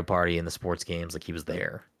was in Mario Party and the sports games. Like, he was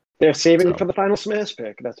there. They're saving it for the final Smash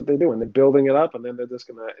pick. That's what they're doing. They're building it up, and then it's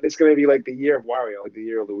gonna be like the year of Wario, like the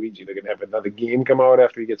year of Luigi. They're gonna have another game come out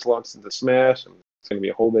after he gets launched into Smash, and it's gonna be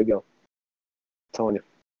a whole big deal. I'm telling you,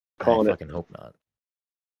 calling I fucking hope not.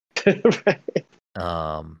 Right.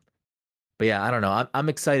 But yeah, I don't know. I'm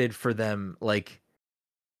excited for them. Like,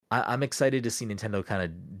 I'm excited to see Nintendo kind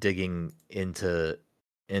of digging into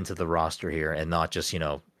the roster here, and not just,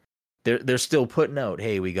 they're still putting out,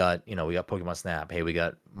 hey, we got Pokemon Snap, hey, we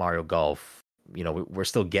got Mario Golf, we're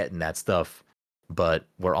still getting that stuff, but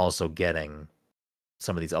we're also getting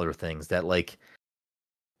some of these other things that, like,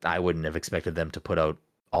 I wouldn't have expected them to put out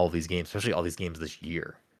all these games, especially all these games this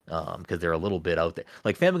year, because they're a little bit out there.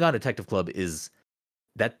 Like, Famicom Detective Club is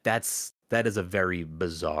that is a very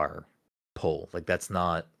bizarre pull. Like, that's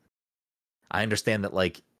not I understand that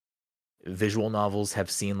like visual novels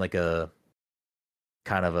have seen like a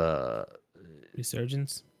kind of a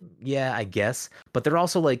Resurgence. yeah, I guess, but they're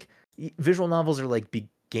also like visual novels are like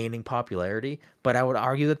gaining popularity, but I would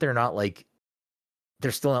argue that they're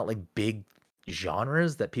still not like big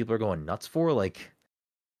genres that people are going nuts for. Like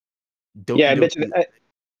Doki Yeah, I bet you. Doki.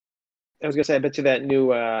 I was gonna say, I bet you that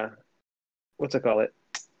new what's it called?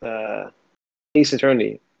 Ace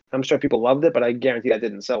Attorney. I'm sure people loved it, but I guarantee that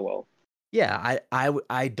didn't sell well. Yeah,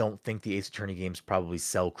 I don't think the Ace Attorney games probably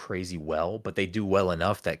sell crazy well, but they do well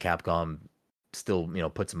enough that Capcom still,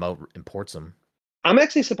 puts them out and ports them. I'm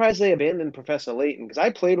actually surprised they abandoned Professor Layton because I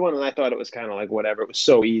played one and I thought it was kind of like whatever. It was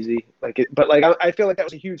so easy, but I feel like that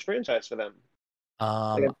was a huge franchise for them.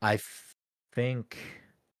 I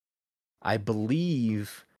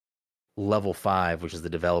believe Level 5, which is the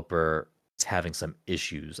developer, is having some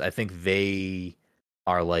issues. I think they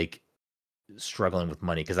are like struggling with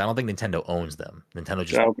money because I don't think Nintendo owns them. Nintendo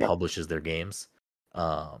just publishes their games.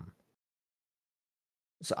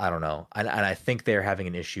 So I don't know. And I think they're having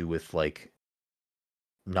an issue with like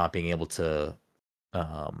not being able to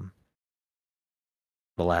the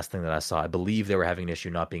last thing that I saw, I believe they were having an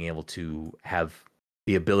issue not being able to have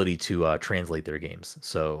the ability to translate their games.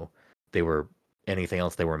 So they were anything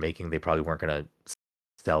else they were making, they probably weren't going to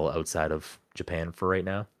sell outside of Japan for right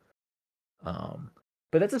now.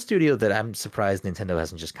 But that's a studio that I'm surprised Nintendo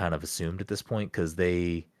hasn't just kind of assumed at this point because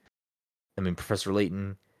Professor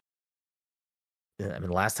Layton.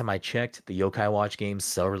 Last time I checked, the Yokai Watch games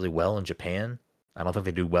sell really well in Japan. I don't think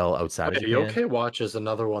they do well outside of Japan. Yokai Watch is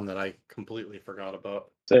another one that I completely forgot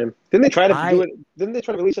about. Same. Didn't they try to do it? Didn't they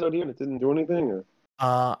try to release it out here and it didn't do anything? Or?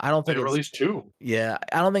 I don't think they released 2. Yeah,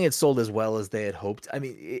 I don't think it sold as well as they had hoped. I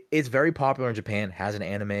mean, it's very popular in Japan. Has an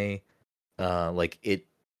anime, like it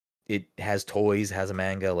has toys, has a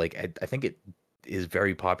manga. Like I think it is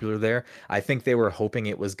very popular there. I think they were hoping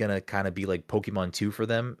it was gonna kind of be like Pokemon 2 for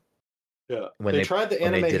them. Yeah, when they tried the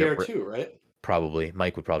anime here too, right? Probably.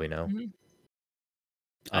 Mike would probably know. Mm-hmm.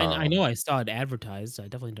 I know I saw it advertised. I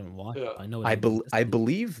definitely didn't watch it. I know. I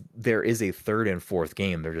believe there is a 3rd and 4th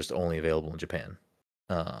game. They're just only available in Japan.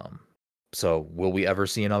 So will we ever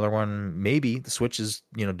see another one? Maybe. The Switch is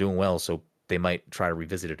doing well, so they might try to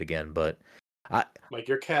revisit it again. But Mike,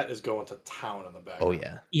 your cat is going to town in the back. Oh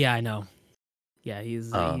yeah. Yeah, I know. Yeah,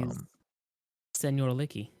 he's Senor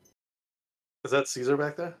Licky. Is that Caesar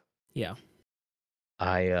back there? Yeah.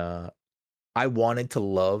 I wanted to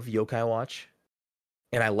love Yokai Watch,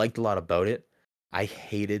 and I liked a lot about it. I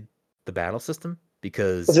hated the battle system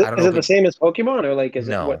because I don't know. Is it the same as Pokemon, or like is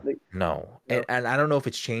it what? No. And I don't know if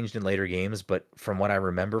it's changed in later games, but from what I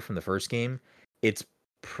remember from the first game, it's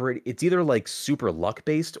either like super luck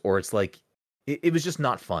based or it's like it was just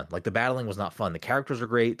not fun. Like the battling was not fun. The characters were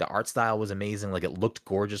great. The art style was amazing. Like it looked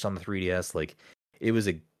gorgeous on the 3DS. Like it was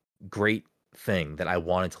a great thing that I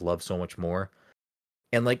wanted to love so much more.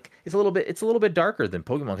 And like it's a little bit darker than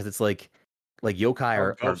Pokemon because it's like yokai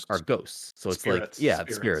are ghosts. So it's spirits. Yeah.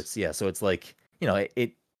 So it's like,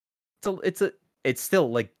 it's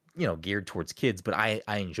still like, geared towards kids, but I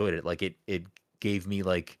enjoyed it. Like it gave me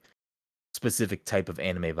like specific type of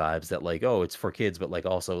anime vibes that like, oh, it's for kids, but like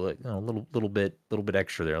also like a little bit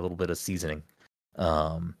extra there, a little bit of seasoning.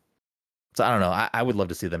 So I don't know. I would love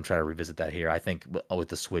to see them try to revisit that here. I think with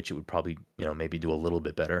the Switch, it would probably maybe do a little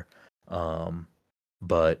bit better.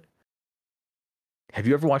 But have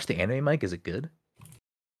you ever watched the anime, Mike? Is it good?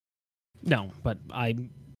 No, but I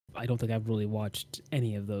don't think I've really watched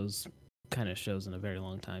any of those kind of shows in a very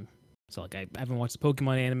long time. So like I haven't watched the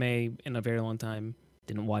Pokemon anime in a very long time.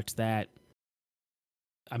 Didn't watch that.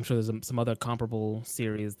 I'm sure there's some other comparable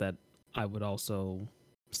series that I would also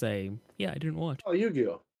say, yeah, I didn't watch. Oh,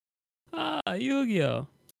 Yu-Gi-Oh! Yu-Gi-Oh!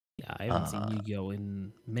 Yeah, I haven't seen Yu-Gi-Oh!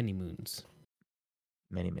 In many moons.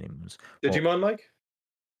 Many moons. Digimon, Mike?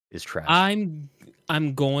 Is trash. I'm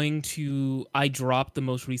going to. I dropped the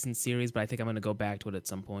most recent series, but I think I'm going to go back to it at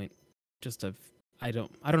some point. I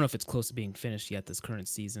don't know if it's close to being finished yet this current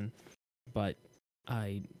season, but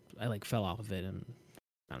I like fell off of it, and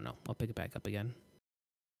I don't know. I'll pick it back up again.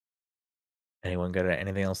 Anyone got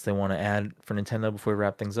anything else they want to add for Nintendo before we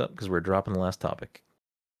wrap things up? Because we're dropping the last topic.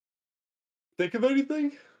 Think of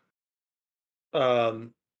anything?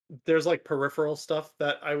 There's like peripheral stuff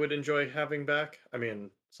that I would enjoy having back. I mean,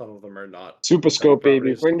 some of them are not. Super Scope,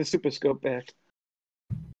 baby. Bring the Super Scope back.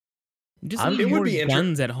 Just need more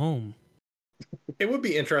guns at home. It would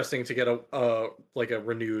be interesting to get a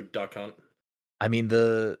renewed Duck Hunt. I mean,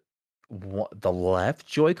 the left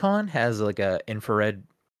Joy-Con has like a infrared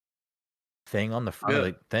thing on the front of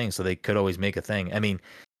the thing, so they could always make a thing. I mean,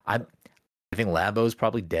 I think Labo's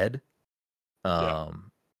probably dead.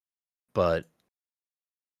 but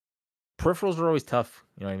peripherals are always tough.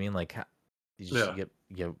 You know what I mean? Like you just get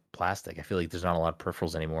plastic. I feel like there's not a lot of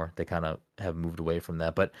peripherals anymore. They kind of have moved away from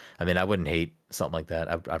that. But I mean, I wouldn't hate something like that.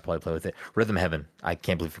 I'd probably play with it. Rhythm Heaven. I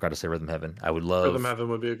can't believe I forgot to say Rhythm Heaven. I would love Rhythm Heaven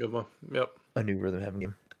would be a good one. Yep. A new Rhythm Heaven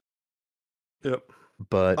game. Yep.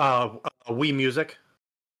 But Wii Music.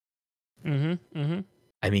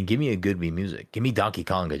 I mean, give me a good Wii Music. Give me Donkey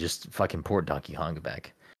Konga. Just fucking port Donkey Konga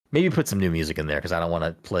back. Maybe put some new music in there because I don't want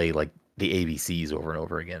to play like the ABCs over and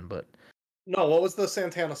over again. But no, what was the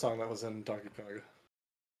Santana song that was in Donkey Konga?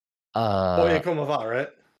 Oye Como Va, right?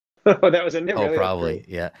 Oh, that was in there. Oh, probably.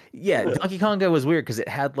 Yeah. Donkey Konga was weird because it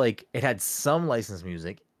had some licensed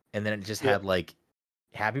music, and then it just had like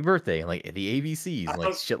Happy Birthday and like the ABCs and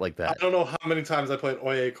like shit like that. I don't know how many times I played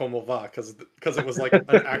Oye Como Va because it was like an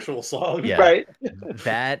actual song. Yeah, right.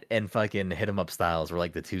 That and fucking Hit 'Em Up Styles were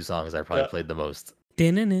like the two songs I probably played the most.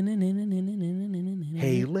 Hey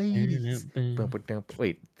ladies.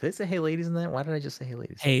 Wait, did they say hey ladies in that? Why did I just say hey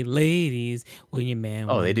ladies? Hey ladies, when your man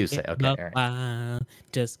they do say okay. All right. Wild,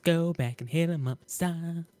 just go back and hit 'em up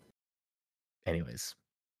style. Anyways,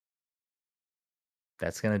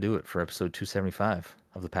 that's gonna do it for episode 275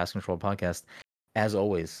 of the Pass Control Podcast. As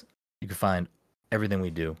always, you can find everything we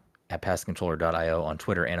do at passcontroller.io, on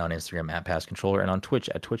Twitter and on Instagram at passcontroller, and on Twitch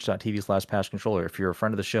at twitch.tv/passcontroller. If you're a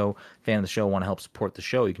friend of the show, fan of the show, want to help support the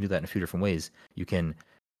show, you can do that in a few different ways. You can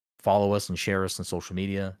follow us and share us on social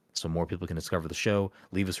media so more people can discover the show.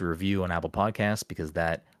 Leave us a review on Apple Podcasts because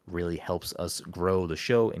that really helps us grow the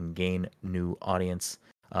show and gain new audience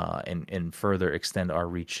and further extend our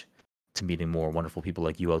reach to meeting more wonderful people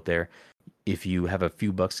like you out there. If you have a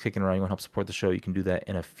few bucks kicking around, you want to help support the show, you can do that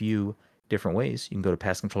in a few different ways. You can go to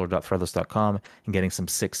passcontroller.threadless.com and getting some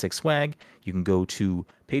sick swag. You can go to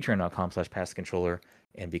patreon.com/passcontroller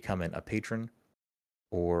and becoming a patron,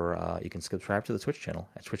 or you can subscribe to the Twitch channel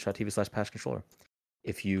at twitch.tv/passcontroller.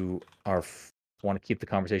 If you want to keep the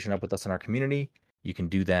conversation up with us in our community, you can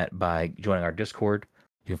do that by joining our Discord.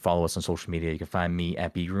 You can follow us on social media. You can find me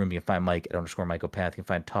at BRoom. You can find Mike at _MikeOpath. You can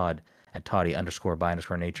find Todd at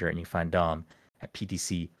Toddy_by_nature. And you can find Dom at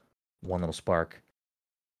PTC One Little Spark.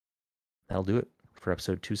 That'll do it for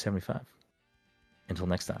episode 275. Until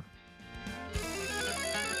next time.